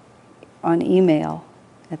on email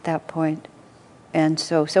at that point. And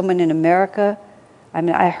so someone in America,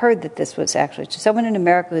 I heard that this was actually someone in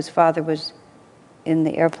America whose father was in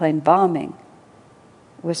the airplane bombing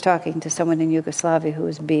was talking to someone in Yugoslavia who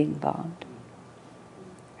was being bombed.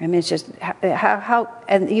 It's just how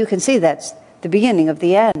and you can see that's the beginning of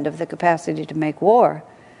the end of the capacity to make war.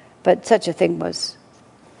 But such a thing was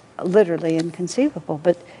literally inconceivable.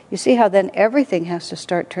 But you see how then everything has to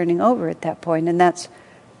start turning over at that point, and that's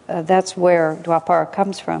where Dwapara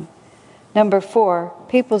comes from. Number 4,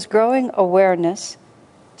 people's growing awareness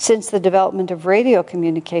since the development of radio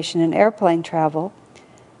communication and airplane travel,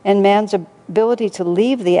 and man's ability to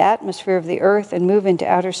leave the atmosphere of the Earth and move into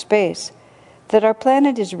outer space, that our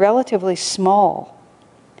planet is relatively small,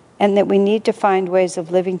 and that we need to find ways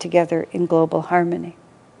of living together in global harmony.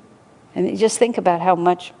 And just think about how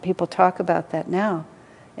much people talk about that now.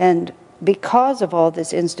 And because of all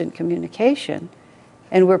this instant communication,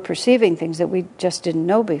 and we're perceiving things that we just didn't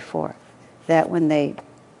know before, that when they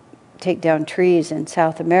take down trees in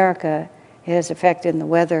South America, it has effect in the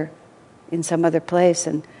weather in some other place.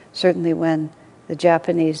 And certainly when the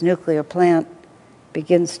Japanese nuclear plant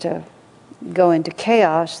begins to go into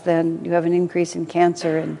chaos, then you have an increase in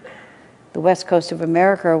cancer in the west coast of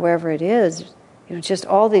America or wherever it is. Just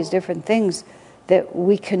all these different things that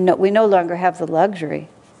we no longer have the luxury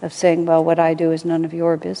of saying, well, what I do is none of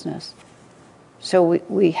your business. So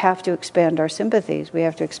we have to expand our sympathies. We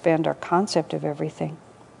have to expand our concept of everything.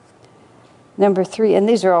 Number 3, and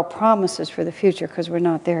these are all promises for the future because we're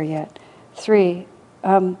not there yet. 3,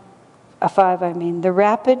 the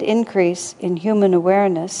rapid increase in human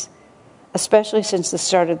awareness, especially since the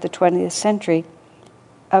start of the 20th century,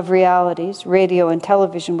 of realities, radio and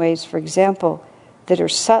television waves, for example, that are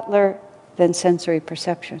subtler than sensory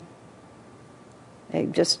perception.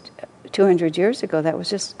 Just 200 years ago, that was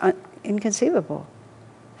just inconceivable.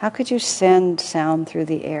 How could you send sound through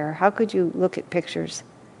the air? How could you look at pictures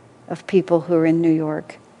of people who are in New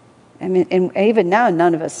York? I mean, and even now,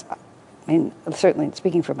 none of us, certainly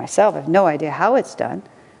speaking for myself, I have no idea how it's done.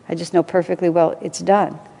 I just know perfectly well it's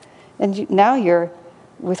done. And now you're,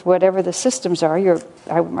 with whatever the systems are,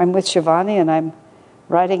 I'm with Shivani and I'm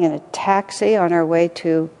riding in a taxi on our way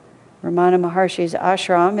to Ramana Maharshi's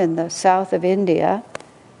ashram in the south of India,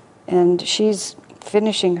 and she's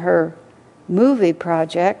finishing her movie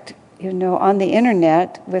project, on the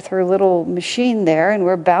internet with her little machine there, and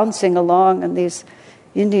we're bouncing along on these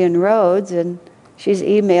Indian roads, and she's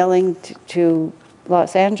emailing to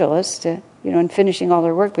Los Angeles and finishing all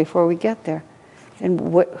her work before we get there.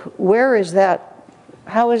 And where is that?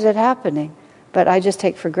 How is it happening? But I just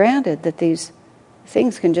take for granted that these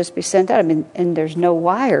things can just be sent out. And there's no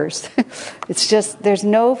wires. It's just, there's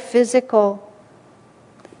no physical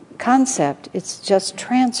concept. It's just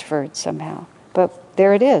transferred somehow. But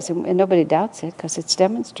there it is, and nobody doubts it because it's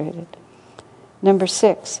demonstrated. Number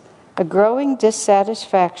 6, a growing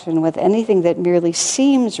dissatisfaction with anything that merely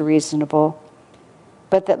seems reasonable,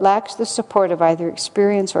 but that lacks the support of either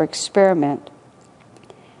experience or experiment,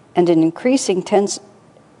 and an increasing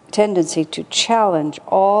tendency to challenge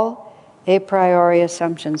all a priori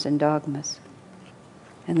assumptions and dogmas.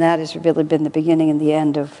 And that has really been the beginning and the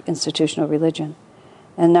end of institutional religion.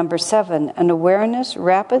 And number 7, an awareness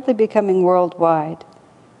rapidly becoming worldwide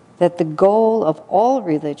that the goal of all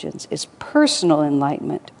religions is personal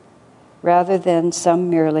enlightenment rather than some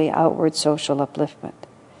merely outward social upliftment.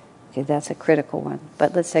 Okay, that's a critical one.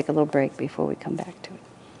 But let's take a little break before we come back to it.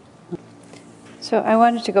 So I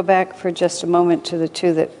wanted to go back for just a moment to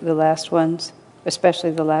the last ones,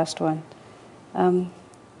 especially the last one. An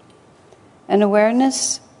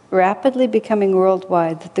awareness rapidly becoming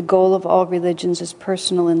worldwide that the goal of all religions is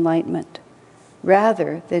personal enlightenment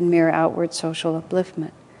rather than mere outward social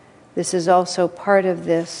upliftment. This is also part of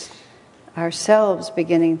this, ourselves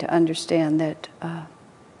beginning to understand that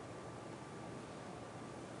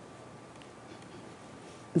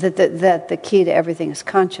that the key to everything is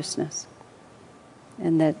consciousness.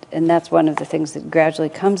 And that's one of the things that gradually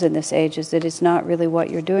comes in this age, is that it's not really what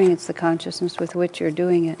you're doing, it's the consciousness with which you're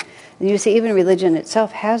doing it. And you see, even religion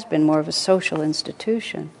itself has been more of a social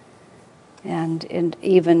institution. And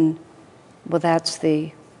even,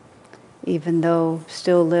 even though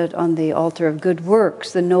still lit on the altar of good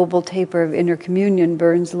works, the noble taper of inner communion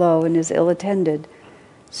burns low and is ill-attended.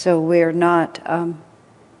 So we're not,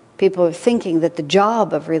 people are thinking that the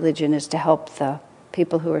job of religion is to help the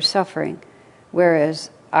people who are suffering.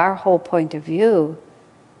 Whereas our whole point of view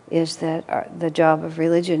is that the job of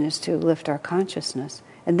religion is to lift our consciousness.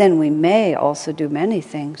 And then we may also do many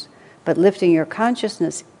things, but lifting your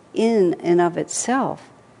consciousness in and of itself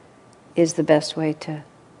is the best way to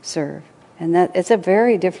serve. And that it's a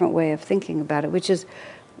very different way of thinking about it, which is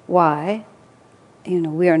why,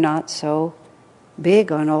 we are not so big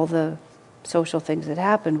on all the social things that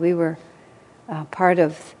happened. We were part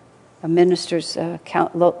of a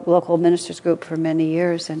local ministers group for many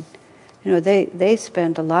years, and they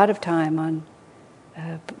spent a lot of time on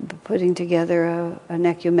putting together an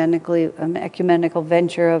ecumenical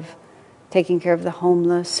venture of taking care of the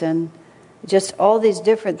homeless and just all these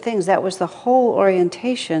different things. That was the whole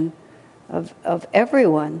orientation of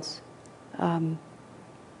everyone's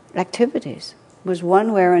activities. Was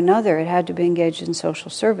one way or another, it had to be engaged in social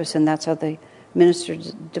service, and that's how the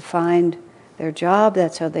ministers defined their job,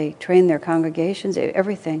 that's how they trained their congregations,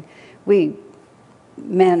 everything. We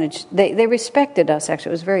managed, they respected us,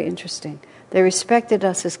 actually. It was very interesting. They respected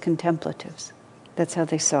us as contemplatives. That's how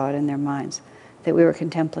they saw it in their minds, that we were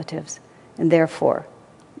contemplatives. And therefore,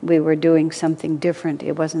 we were doing something different.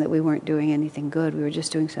 It wasn't that we weren't doing anything good, we were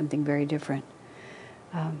just doing something very different.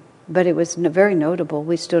 But it was very notable.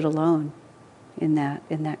 We stood alone in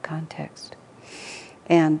that context.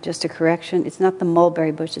 And just a correction, it's not the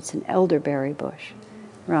mulberry bush, it's an elderberry bush.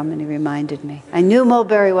 Ramani reminded me. I knew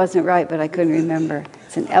mulberry wasn't right, but I couldn't remember.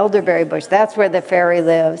 It's an elderberry bush. That's where the fairy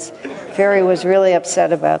lives. Fairy was really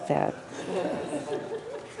upset about that.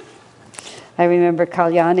 I remember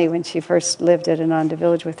Kalyani, when she first lived at Ananda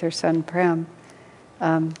Village with her son Prem.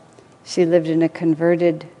 She lived in a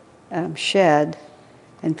converted shed,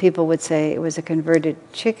 and people would say it was a converted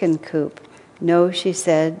chicken coop. No, she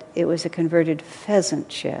said, it was a converted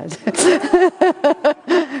pheasant shed.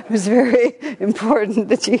 It was very important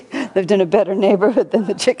that she lived in a better neighborhood than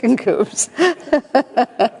the chicken coops.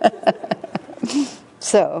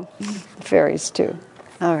 So, fairies too.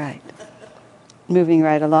 All right. Moving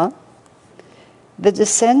right along. The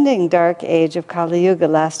descending dark age of Kali Yuga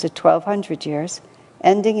lasted 1,200 years,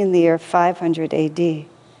 ending in the year 500 AD.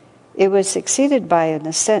 It was succeeded by an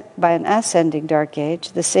ascending dark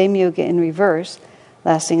age, the same yuga in reverse,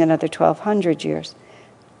 lasting another 1,200 years.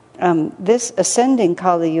 This ascending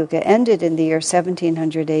Kali Yuga ended in the year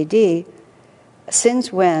 1700 AD,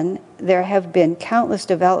 since when there have been countless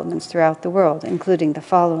developments throughout the world, including the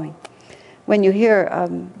following. When you hear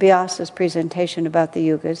Vyasa's presentation about the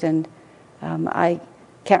yugas, and I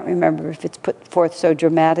can't remember if it's put forth so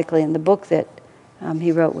dramatically in the book that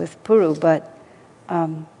he wrote with Puru, but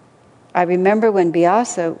I remember when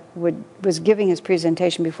Vyasa was giving his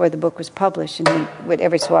presentation before the book was published, and he would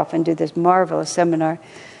every so often do this marvelous seminar,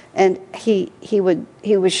 and he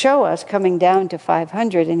would show us coming down to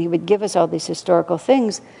 500, and he would give us all these historical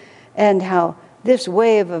things, and how this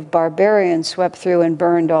wave of barbarians swept through and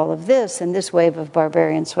burned all of this, and this wave of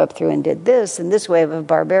barbarians swept through and did this, and this wave of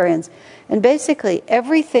barbarians, and basically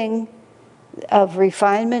everything of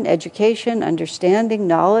refinement, education, understanding,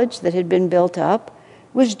 knowledge that had been built up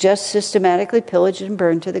was just systematically pillaged and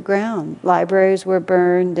burned to the ground. Libraries were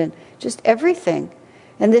burned, and just everything.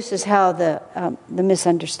 And this is how the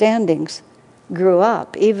misunderstandings grew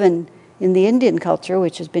up, even in the Indian culture,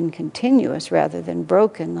 which has been continuous rather than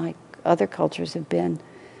broken like other cultures have been.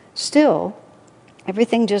 Still,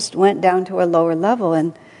 everything just went down to a lower level.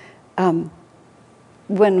 And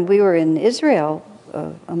when we were in Israel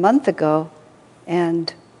a month ago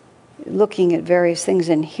and looking at various things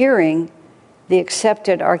and hearing the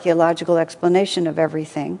accepted archaeological explanation of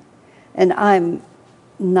everything, and I'm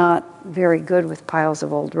not very good with piles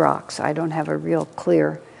of old rocks. I don't have a real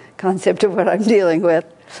clear concept of what I'm dealing with.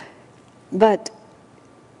 But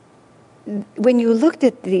when you looked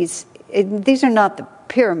at these are not the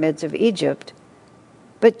pyramids of Egypt,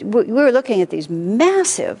 but we were looking at these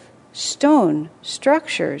massive stone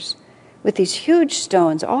structures with these huge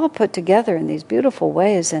stones all put together in these beautiful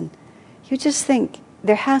ways, and you just think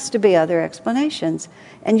there has to be other explanations.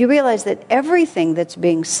 And you realize that everything that's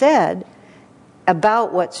being said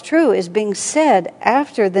about what's true is being said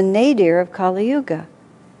after the nadir of Kali Yuga.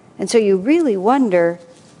 And so you really wonder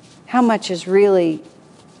how much is really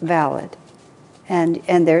valid. And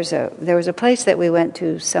there was a place that we went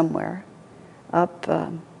to somewhere, up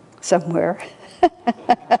somewhere,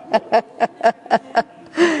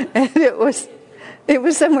 and it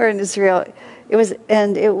was somewhere in Israel. It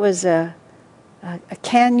was a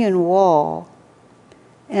canyon wall,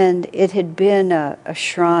 and it had been a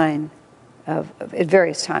shrine of at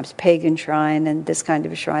various times, pagan shrine and this kind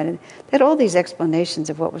of a shrine, and they had all these explanations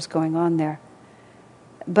of what was going on there.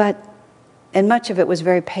 And much of it was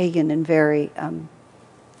very pagan and very,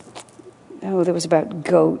 there was about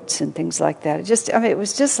goats and things like that. It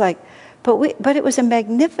was just like, but it was a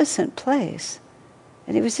magnificent place.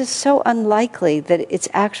 And it was just so unlikely that its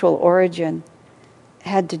actual origin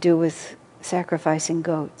had to do with sacrificing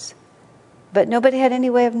goats. But nobody had any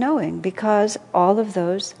way of knowing, because all of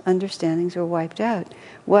those understandings were wiped out.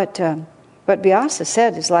 What Vyasa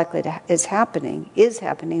said is happening,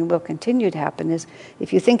 and will continue to happen, is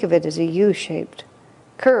if you think of it as a U-shaped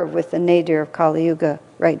curve with the nadir of Kali Yuga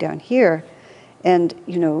right down here, and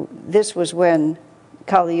this was when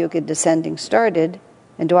Kali Yuga descending started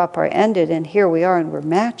and Dwapara ended, and here we are and we're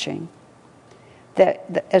matching.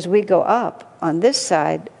 That as we go up on this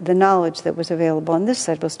side, the knowledge that was available on this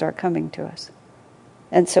side will start coming to us.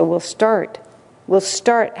 And so we'll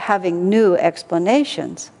start having new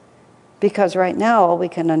explanations, because right now all we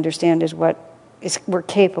can understand is what we're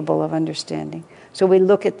capable of understanding. So we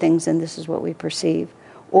look at things and this is what we perceive.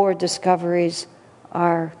 Or discoveries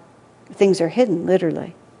things are hidden,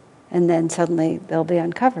 literally. And then suddenly they'll be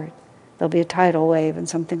uncovered. There'll be a tidal wave and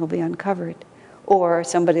something will be uncovered. Or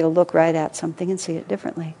somebody will look right at something and see it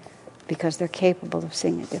differently, because they're capable of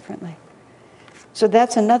seeing it differently. So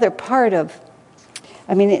that's another part of,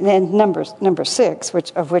 and number 6,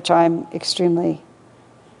 of which I'm extremely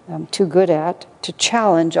too good at, to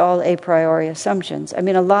challenge all a priori assumptions. A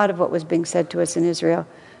lot of what was being said to us in Israel,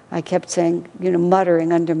 I kept saying,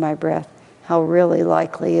 muttering under my breath, how really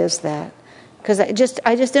likely is that? Because I just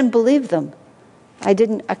didn't believe them.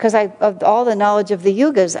 Of all the knowledge of the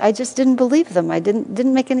yugas, I just didn't believe them. I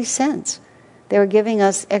didn't make any sense. They were giving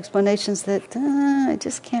us explanations that I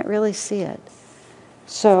just can't really see it.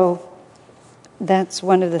 So that's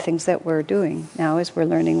one of the things that we're doing now, is we're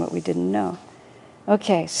learning what we didn't know.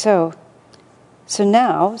 Okay, so So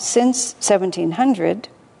now, since 1700,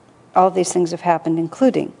 all these things have happened,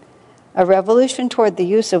 including a revolution toward the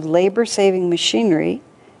use of labor-saving machinery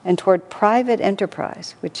and toward private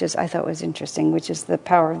enterprise, which I thought was interesting, which is the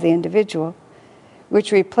power of the individual,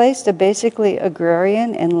 which replaced a basically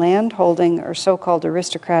agrarian and land-holding or so-called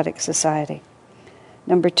aristocratic society.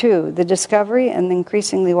 Number 2, the discovery and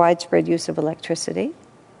increasingly widespread use of electricity.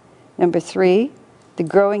 Number 3, the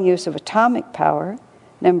growing use of atomic power.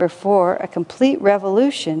 Number 4, a complete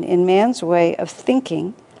revolution in man's way of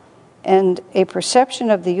thinking and a perception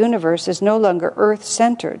of the universe is no longer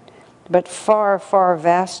Earth-centered, but far, far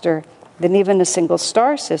vaster than even a single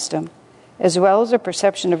star system, as well as a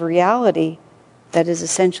perception of reality that is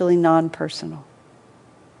essentially non-personal.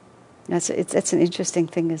 That's an interesting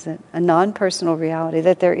thing, isn't it? A non-personal reality,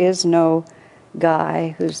 that there is no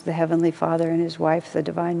guy who's the Heavenly Father and his wife, the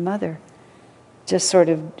Divine Mother, just sort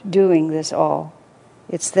of doing this all.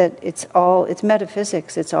 It's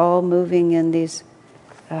metaphysics. It's all moving in these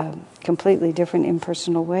completely different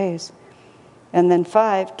impersonal ways. And then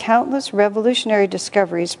 5, countless revolutionary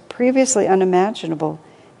discoveries previously unimaginable,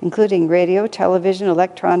 including radio, television,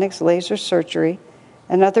 electronics, laser surgery,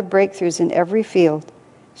 and other breakthroughs in every field.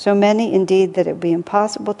 So many, indeed, that it would be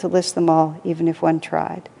impossible to list them all, even if one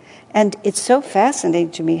tried. And it's so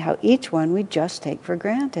fascinating to me how each one we just take for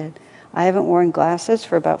granted. I haven't worn glasses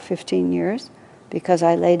for about 15 years because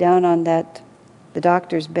I lay down on the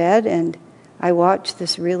doctor's bed and I watched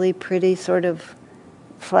this really pretty sort of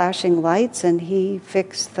flashing lights, and he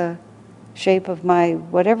fixed the shape of my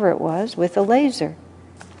whatever it was with a laser.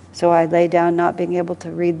 So I lay down not being able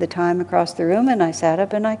to read the time across the room, and I sat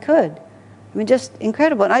up and I could. I mean, just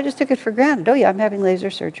incredible. And I just took it for granted. Oh yeah, I'm having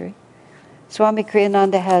laser surgery. Swami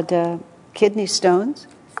Kriyananda had kidney stones,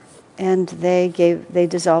 and they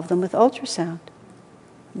dissolved them with ultrasound.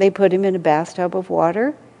 They put him in a bathtub of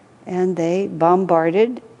water, and they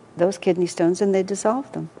bombarded those kidney stones, and they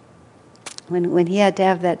dissolved them. When he had to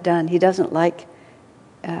have that done, he doesn't like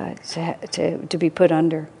to be put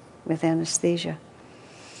under with anesthesia.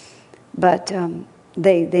 But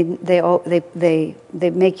they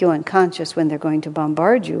make you unconscious when they're going to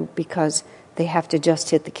bombard you because they have to just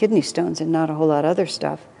hit the kidney stones and not a whole lot of other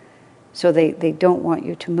stuff. So they don't want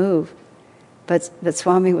you to move. But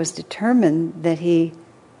Swami was determined that he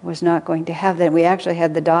was not going to have that. And we actually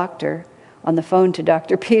had the doctor on the phone to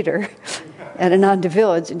Dr. Peter at Ananda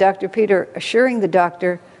Village, and Dr. Peter assuring the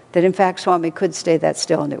doctor that in fact Swami could stay that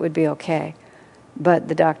still and it would be okay. But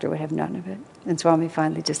the doctor would have none of it. And Swami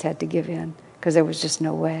finally just had to give in because there was just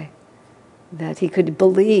no way that he could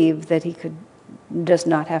believe that he could just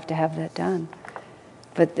not have to have that done.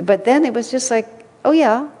 But then it was just like, oh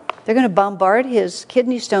yeah, they're going to bombard his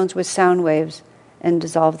kidney stones with sound waves and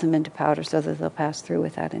dissolve them into powder so that they'll pass through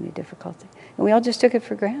without any difficulty. And we all just took it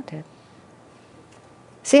for granted.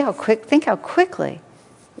 Think how quickly.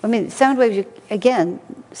 I mean, sound waves, again,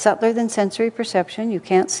 subtler than sensory perception. You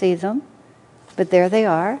can't see them, but there they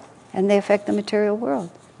are, and they affect the material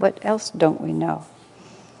world. What else don't we know?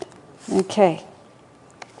 Okay.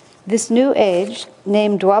 This new age,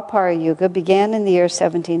 named Dwapara Yuga, began in the year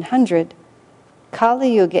 1700.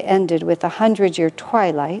 Kali Yuga ended with a 100-year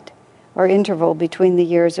twilight, or interval between the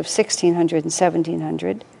years of 1600 and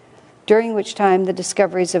 1700, during which time the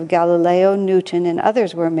discoveries of Galileo, Newton, and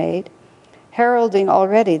others were made, heralding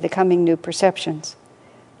already the coming new perceptions.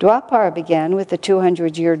 Dwapara began with the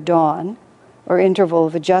 200-year dawn, or interval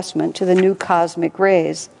of adjustment to the new cosmic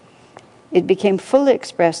rays. It became fully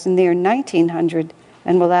expressed in the year 1900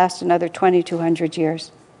 and will last another 2200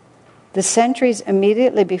 years. The centuries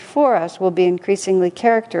immediately before us will be increasingly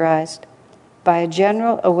characterized by a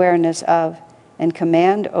general awareness of and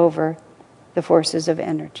command over the forces of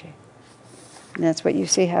energy. And that's what you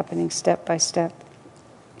see happening step by step.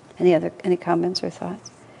 Any comments or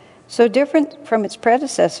thoughts? So different from its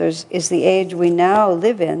predecessors is the age we now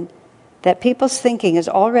live in, that people's thinking is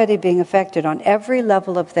already being affected on every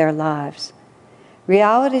level of their lives.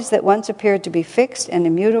 Realities that once appeared to be fixed and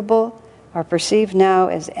immutable are perceived now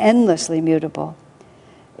as endlessly mutable.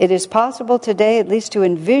 It is possible today at least to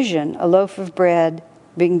envision a loaf of bread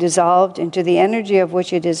being dissolved into the energy of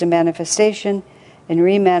which it is a manifestation and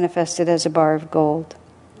remanifested as a bar of gold.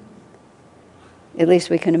 At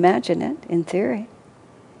least we can imagine it, in theory.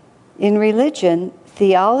 In religion,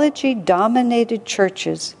 theology-dominated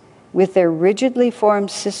churches with their rigidly formed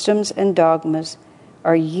systems and dogmas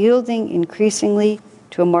are yielding increasingly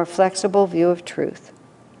to a more flexible view of truth.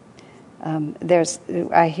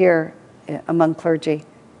 I hear among clergy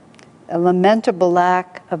a lamentable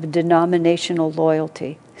lack of denominational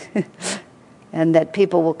loyalty and that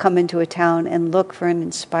people will come into a town and look for an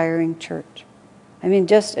inspiring church. I mean,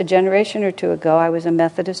 just a generation or two ago, I was a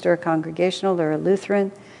Methodist or a Congregational or a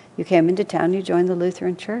Lutheran. You came into town, you joined the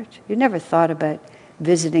Lutheran Church. You never thought about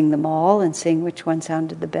visiting them all and seeing which one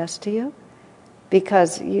sounded the best to you,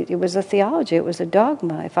 because it was a theology, it was a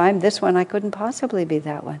dogma. If I'm this one, I couldn't possibly be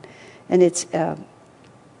that one. And it's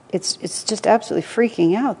just absolutely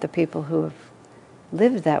freaking out the people who have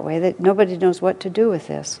lived that way, that nobody knows what to do with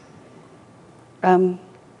this.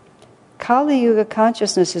 Kali Yuga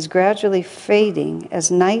consciousness is gradually fading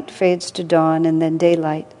as night fades to dawn and then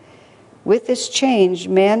daylight. With this change,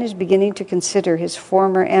 man is beginning to consider his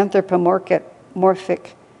former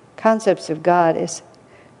anthropomorphic concepts of God as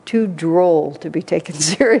too droll to be taken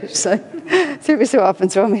seriously. Every so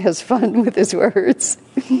often, Swami has fun with his words.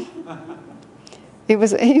 He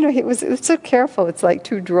was so careful. It's like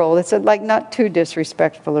too droll. It's like not too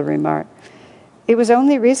disrespectful a remark. It was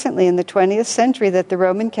only recently in the 20th century that the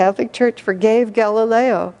Roman Catholic Church forgave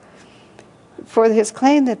Galileo for his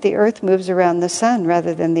claim that the earth moves around the sun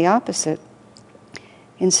rather than the opposite.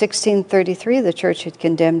 In 1633, the church had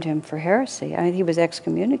condemned him for heresy. He was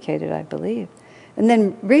excommunicated, I believe. And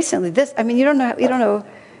then recently, you don't know,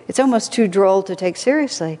 it's almost too droll to take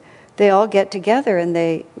seriously. They all get together and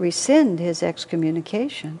they rescind his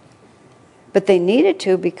excommunication. But they needed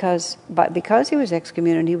to because he was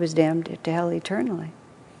excommunicated, he was damned to hell eternally.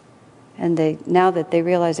 And now that they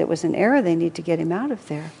realize it was an error, they need to get him out of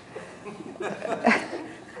there.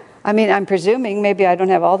 I mean, I'm presuming, maybe I don't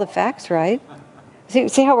have all the facts right.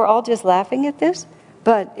 See how we're all just laughing at this?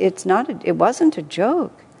 But it wasn't a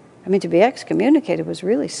joke. I mean, to be excommunicated was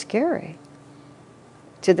really scary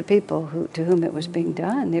to the people to whom it was being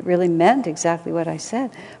done. It really meant exactly what I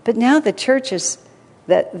said. But now the church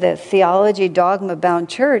the theology, dogma-bound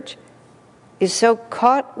church is so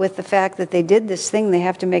caught with the fact that they did this thing, they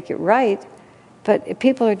have to make it right. But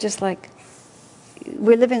people are just like,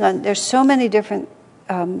 there's so many different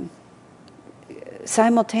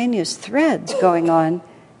simultaneous threads going on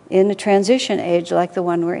in a transition age like the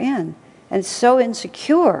one we're in. And it's so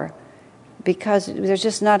insecure because there's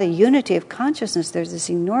just not a unity of consciousness. There's this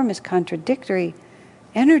enormous contradictory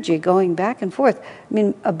energy going back and forth. I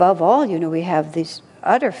mean, above all, we have these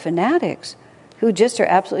utter fanatics who just are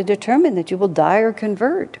absolutely determined that you will die or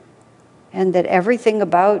convert, and that everything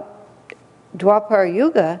about Dwapara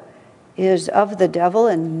Yuga is of the devil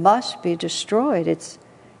and must be destroyed.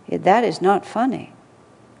 That is not funny.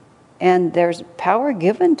 And there's power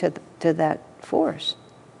given to that force.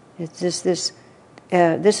 It's just this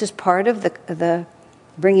is part of the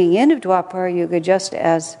bringing in of Dwapara Yuga, just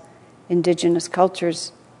as indigenous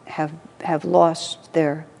cultures have lost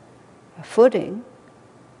their footing.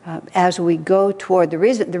 As we go toward the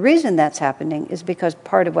reason that's happening is because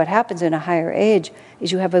part of what happens in a higher age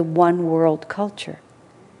is you have a one world culture,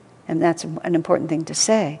 and that's an important thing to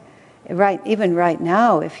say. Even right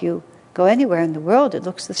now, if you go anywhere in the world, it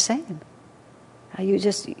looks the same.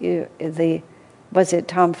 Was it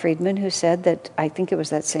Tom Friedman who said that? I think it was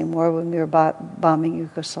that same war when we were bombing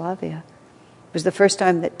Yugoslavia. It was the first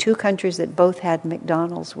time that two countries that both had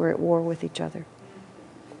McDonald's were at war with each other.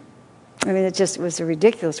 I mean, it was a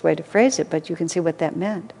ridiculous way to phrase it, but you can see what that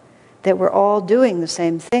meant. That we're all doing the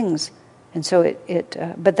same things. And so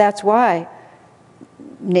but that's why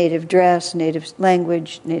native dress, native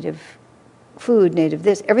language, native food, native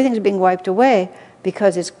this, everything's being wiped away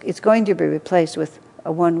because it's going to be replaced with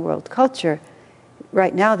a one world culture.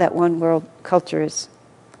 Right now, that one world culture is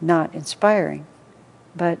not inspiring,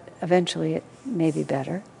 but eventually it may be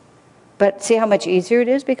better. But see how much easier it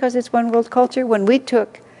is because it's one world culture? When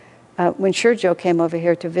Shurjo came over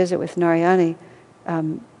here to visit with Narayani,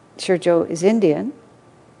 Shurjo is Indian,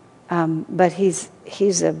 but he's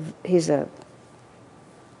a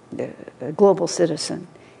global citizen.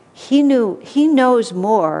 He knows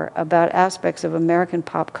more about aspects of American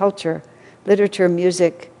pop culture, literature,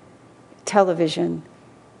 music, television,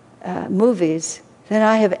 movies than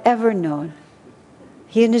I have ever known.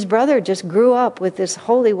 He and his brother just grew up with this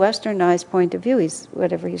wholly westernized point of view. He's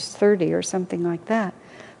 30 or something like that.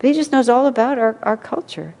 But he just knows all about our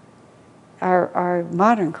culture, our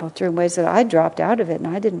modern culture, in ways that I dropped out of it and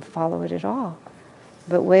I didn't follow it at all.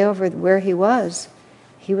 But way over where he was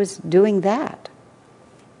doing that.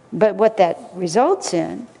 But what that results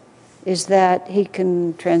in is that he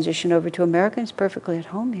can transition over to America and he's perfectly at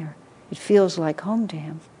home here. It feels like home to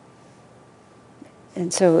him.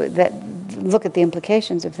 And so look at the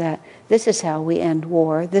implications of that. This is how we end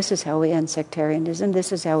war. This is how we end sectarianism.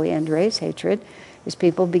 This is how we end race hatred, is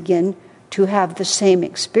people begin to have the same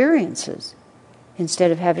experiences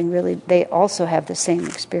instead of they also have the same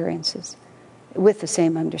experiences with the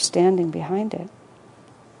same understanding behind it.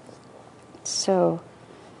 So,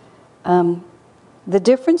 The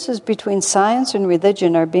differences between science and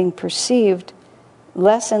religion are being perceived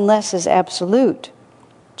less and less as absolute.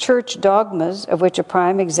 Church dogmas, of which a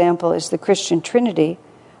prime example is the Christian Trinity,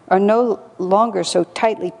 are no longer so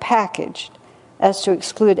tightly packaged as to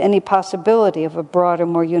exclude any possibility of a broader,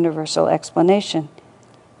 more universal explanation.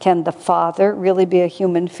 Can the Father really be a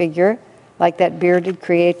human figure, like that bearded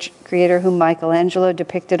creator whom Michelangelo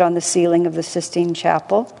depicted on the ceiling of the Sistine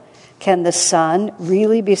Chapel? Can the Son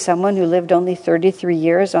really be someone who lived only 33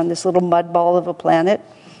 years on this little mud ball of a planet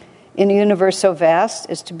in a universe so vast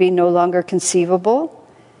as to be no longer conceivable?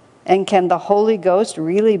 And can the Holy Ghost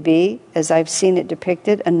really be, as I've seen it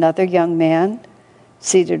depicted, another young man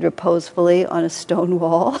seated reposefully on a stone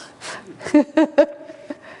wall?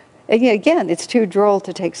 Again, it's too droll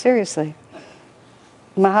to take seriously.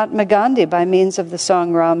 Mahatma Gandhi, by means of the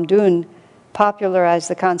song Ram Dhoon, popularized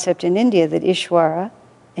the concept in India that Ishwara,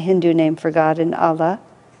 a Hindu name for God, and Allah,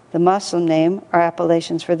 the Muslim name, are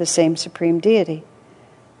appellations for the same supreme deity.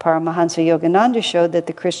 Paramahansa Yogananda showed that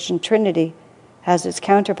the Christian Trinity has its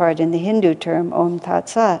counterpart in the Hindu term Om Tat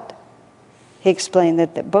Sat. He explained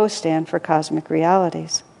that both stand for cosmic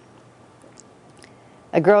realities.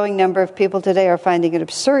 A growing number of people today are finding it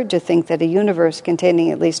absurd to think that a universe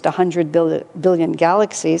containing at least 100 billion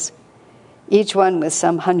galaxies, each one with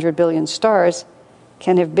some 100 billion stars,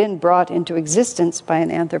 can have been brought into existence by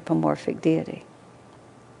an anthropomorphic deity.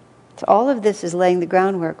 So all of this is laying the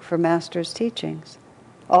groundwork for Master's teachings.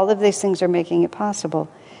 All of these things are making it possible.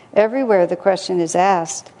 Everywhere the question is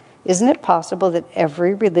asked, isn't it possible that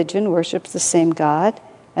every religion worships the same God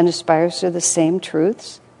and aspires to the same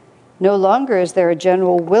truths? No longer is there a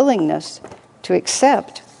general willingness to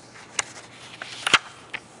accept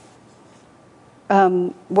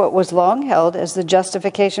what was long held as the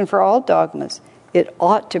justification for all dogmas. It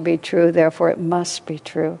ought to be true, therefore it must be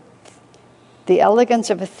true. The elegance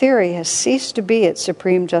of a theory has ceased to be its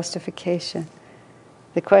supreme justification.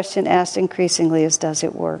 The question asked increasingly is, does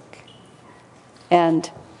it work? And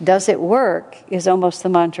does it work is almost the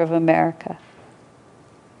mantra of America.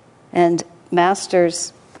 And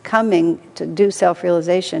Master's coming to do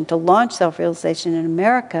self-realization, to launch self-realization in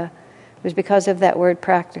America, was because of that word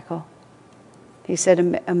practical. He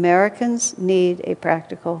said Americans need a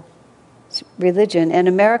practical religion, and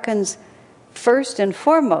Americans first and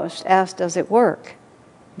foremost ask, does it work?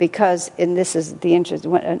 Because, and this is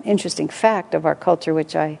an interesting fact of our culture,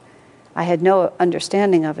 which I had no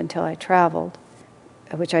understanding of until I traveled,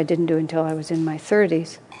 which I didn't do until I was in my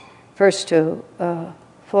 30s, first to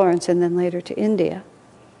Florence and then later to India.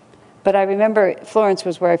 But I remember Florence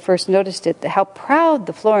was where I first noticed it, how proud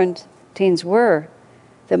the Florentines were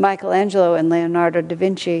that Michelangelo and Leonardo da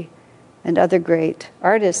Vinci and other great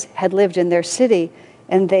artists had lived in their city,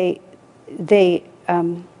 and they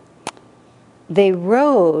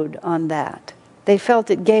rode on that. They felt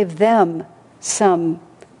it gave them some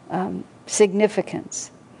significance.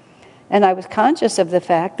 And I was conscious of the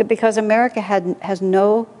fact that because America has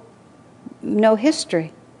no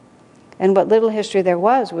history, and what little history there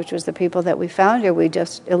was, which was the people that we found here, we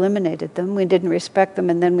just eliminated them. We didn't respect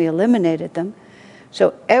them, and then we eliminated them.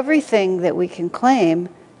 So everything that we can claim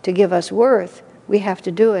to give us worth, we have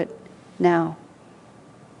to do it now.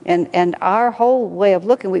 And our whole way of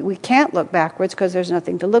looking, we can't look backwards because there's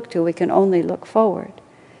nothing to look to. We can only look forward.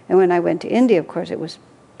 And when I went to India, of course, it was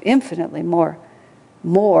infinitely more,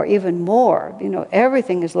 even more. You know,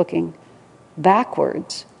 everything is looking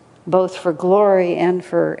backwards, both for glory and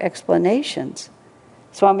for explanations.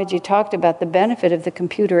 Swamiji talked about the benefit of the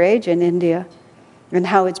computer age in India and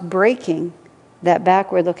how it's breaking that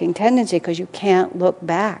backward-looking tendency because you can't look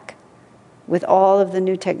back. With all of the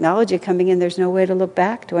new technology coming in, there's no way to look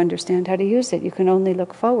back to understand how to use it. You can only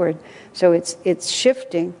look forward. So it's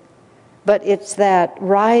shifting, but it's that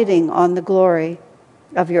riding on the glory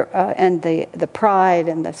of your and the pride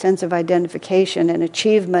and the sense of identification and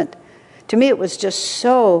achievement. To me, it was just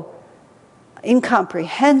so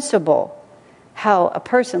incomprehensible how a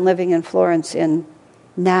person living in Florence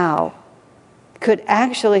now could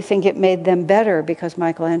actually think it made them better because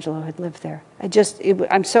Michelangelo had lived there.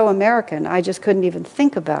 I'm so American, I just couldn't even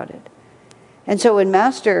think about it. And so when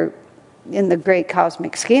Master, in the great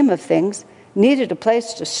cosmic scheme of things, needed a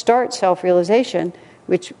place to start self-realization,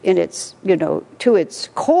 which in its, to its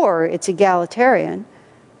core, it's egalitarian.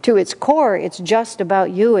 To its core, it's just about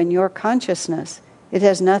you and your consciousness. It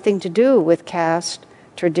has nothing to do with caste,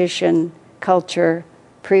 tradition, culture,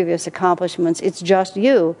 previous accomplishments. It's just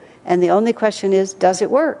you. And the only question is, does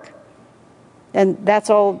it work? And that's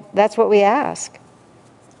what we ask.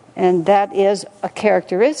 And that is a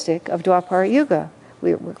characteristic of Dwapara Yuga.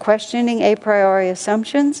 We're questioning a priori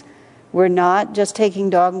assumptions. We're not just taking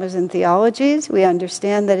dogmas and theologies. We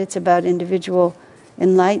understand that it's about individual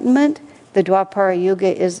enlightenment. The Dwapara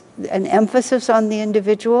Yuga is an emphasis on the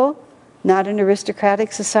individual, not an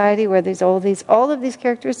aristocratic society where there's all of these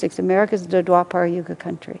characteristics. America is the Dwapara Yuga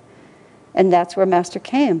country. And that's where Master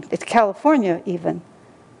came. It's California even,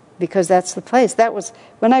 because that's the place. That was,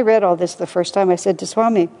 when I read all this the first time, I said to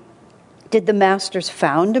Swami, did the Masters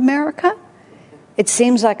found America? It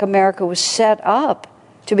seems like America was set up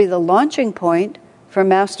to be the launching point for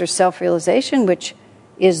Master self-realization, which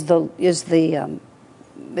is the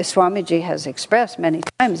Swamiji has expressed many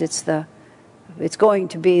times. It's going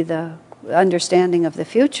to be the understanding of the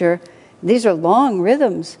future. These are long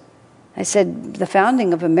rhythms. I said the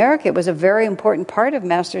founding of America was a very important part of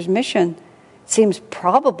Master's mission. It seems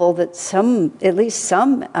probable that at least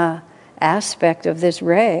some aspect of this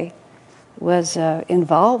ray was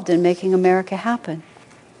involved in making America happen.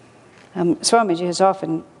 Swamiji has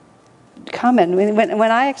often commented,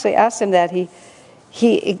 when I actually asked him that,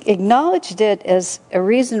 he acknowledged it as a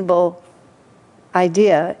reasonable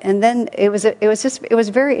idea, and then it was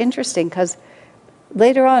very interesting, because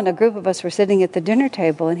later on a group of us were sitting at the dinner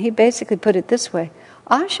table, and he basically put it this way: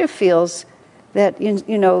 Asha feels that,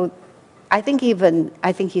 I think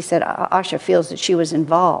he said Asha feels that she was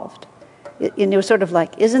involved. And it was sort of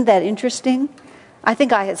like, isn't that interesting? I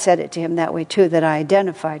think I had said it to him that way too, that I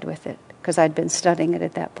identified with it, because I'd been studying it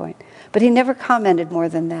at that point. But he never commented more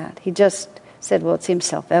than that. He just said, well, it seems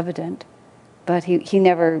self-evident. But he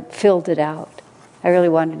never filled it out. I really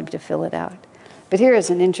wanted him to fill it out. But here is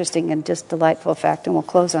an interesting and just delightful fact, and we'll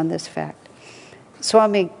close on this fact.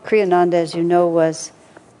 Swami Kriyananda, as you know, was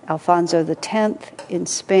Alfonso X in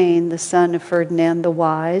Spain, the son of Ferdinand the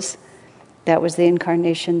Wise. That was the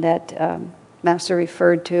incarnation that Master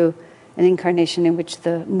referred to, an incarnation in which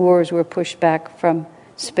the Moors were pushed back from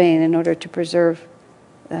Spain in order to preserve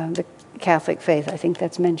the Catholic faith. I think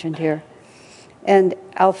that's mentioned here. And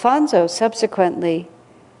Alfonso subsequently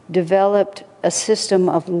developed a system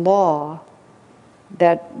of law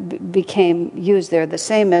that became used there, the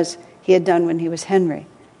same as he had done when he was Henry.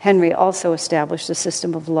 Henry also established a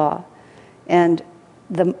system of law. And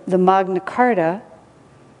the Magna Carta,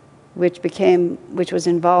 which was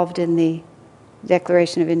involved in the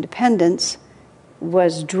Declaration of Independence,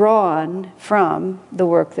 was drawn from the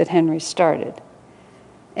work that Henry started.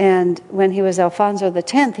 And when he was Alfonso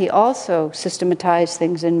X, he also systematized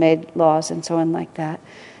things and made laws and so on like that.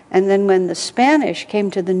 And then when the Spanish came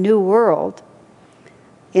to the New World,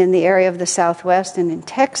 in the area of the Southwest and in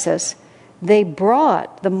Texas, they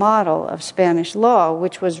brought the model of Spanish law,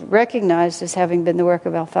 which was recognized as having been the work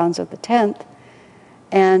of Alfonso X.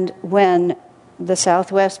 And when the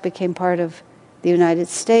Southwest became part of the United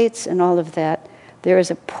States and all of that, there is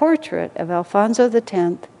a portrait of Alfonso X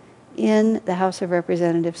in the House of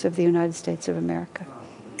Representatives of the United States of America.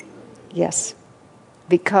 Yes,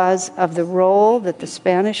 because of the role that the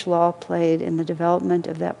Spanish law played in the development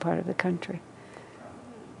of that part of the country.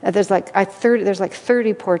 There's like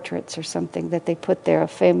 30 portraits or something that they put there of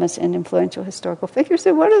famous and influential historical figures,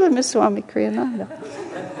 and one of them is Swami Kriyananda.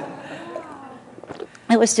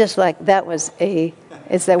 It was just like,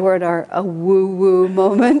 it's that word, a woo-woo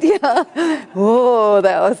moment. Yeah.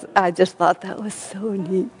 Whoa, I just thought that was so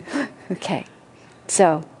neat. Okay,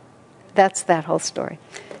 so that's that whole story.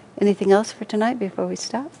 Anything else for tonight before we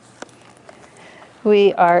stop?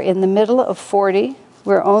 We are in the middle of 40.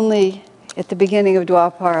 We're only at the beginning of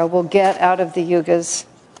Dwapara. We'll get out of the yugas.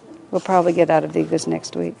 We'll probably get out of the yugas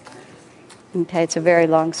next week. Okay, it's a very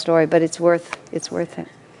long story, but it's worth it.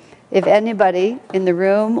 If anybody in the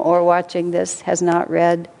room or watching this has not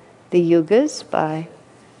read The Yugas by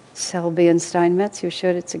Selby and Steinmetz, you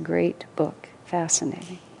should. It's a great book.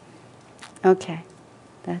 Fascinating. Okay,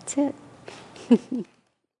 that's it.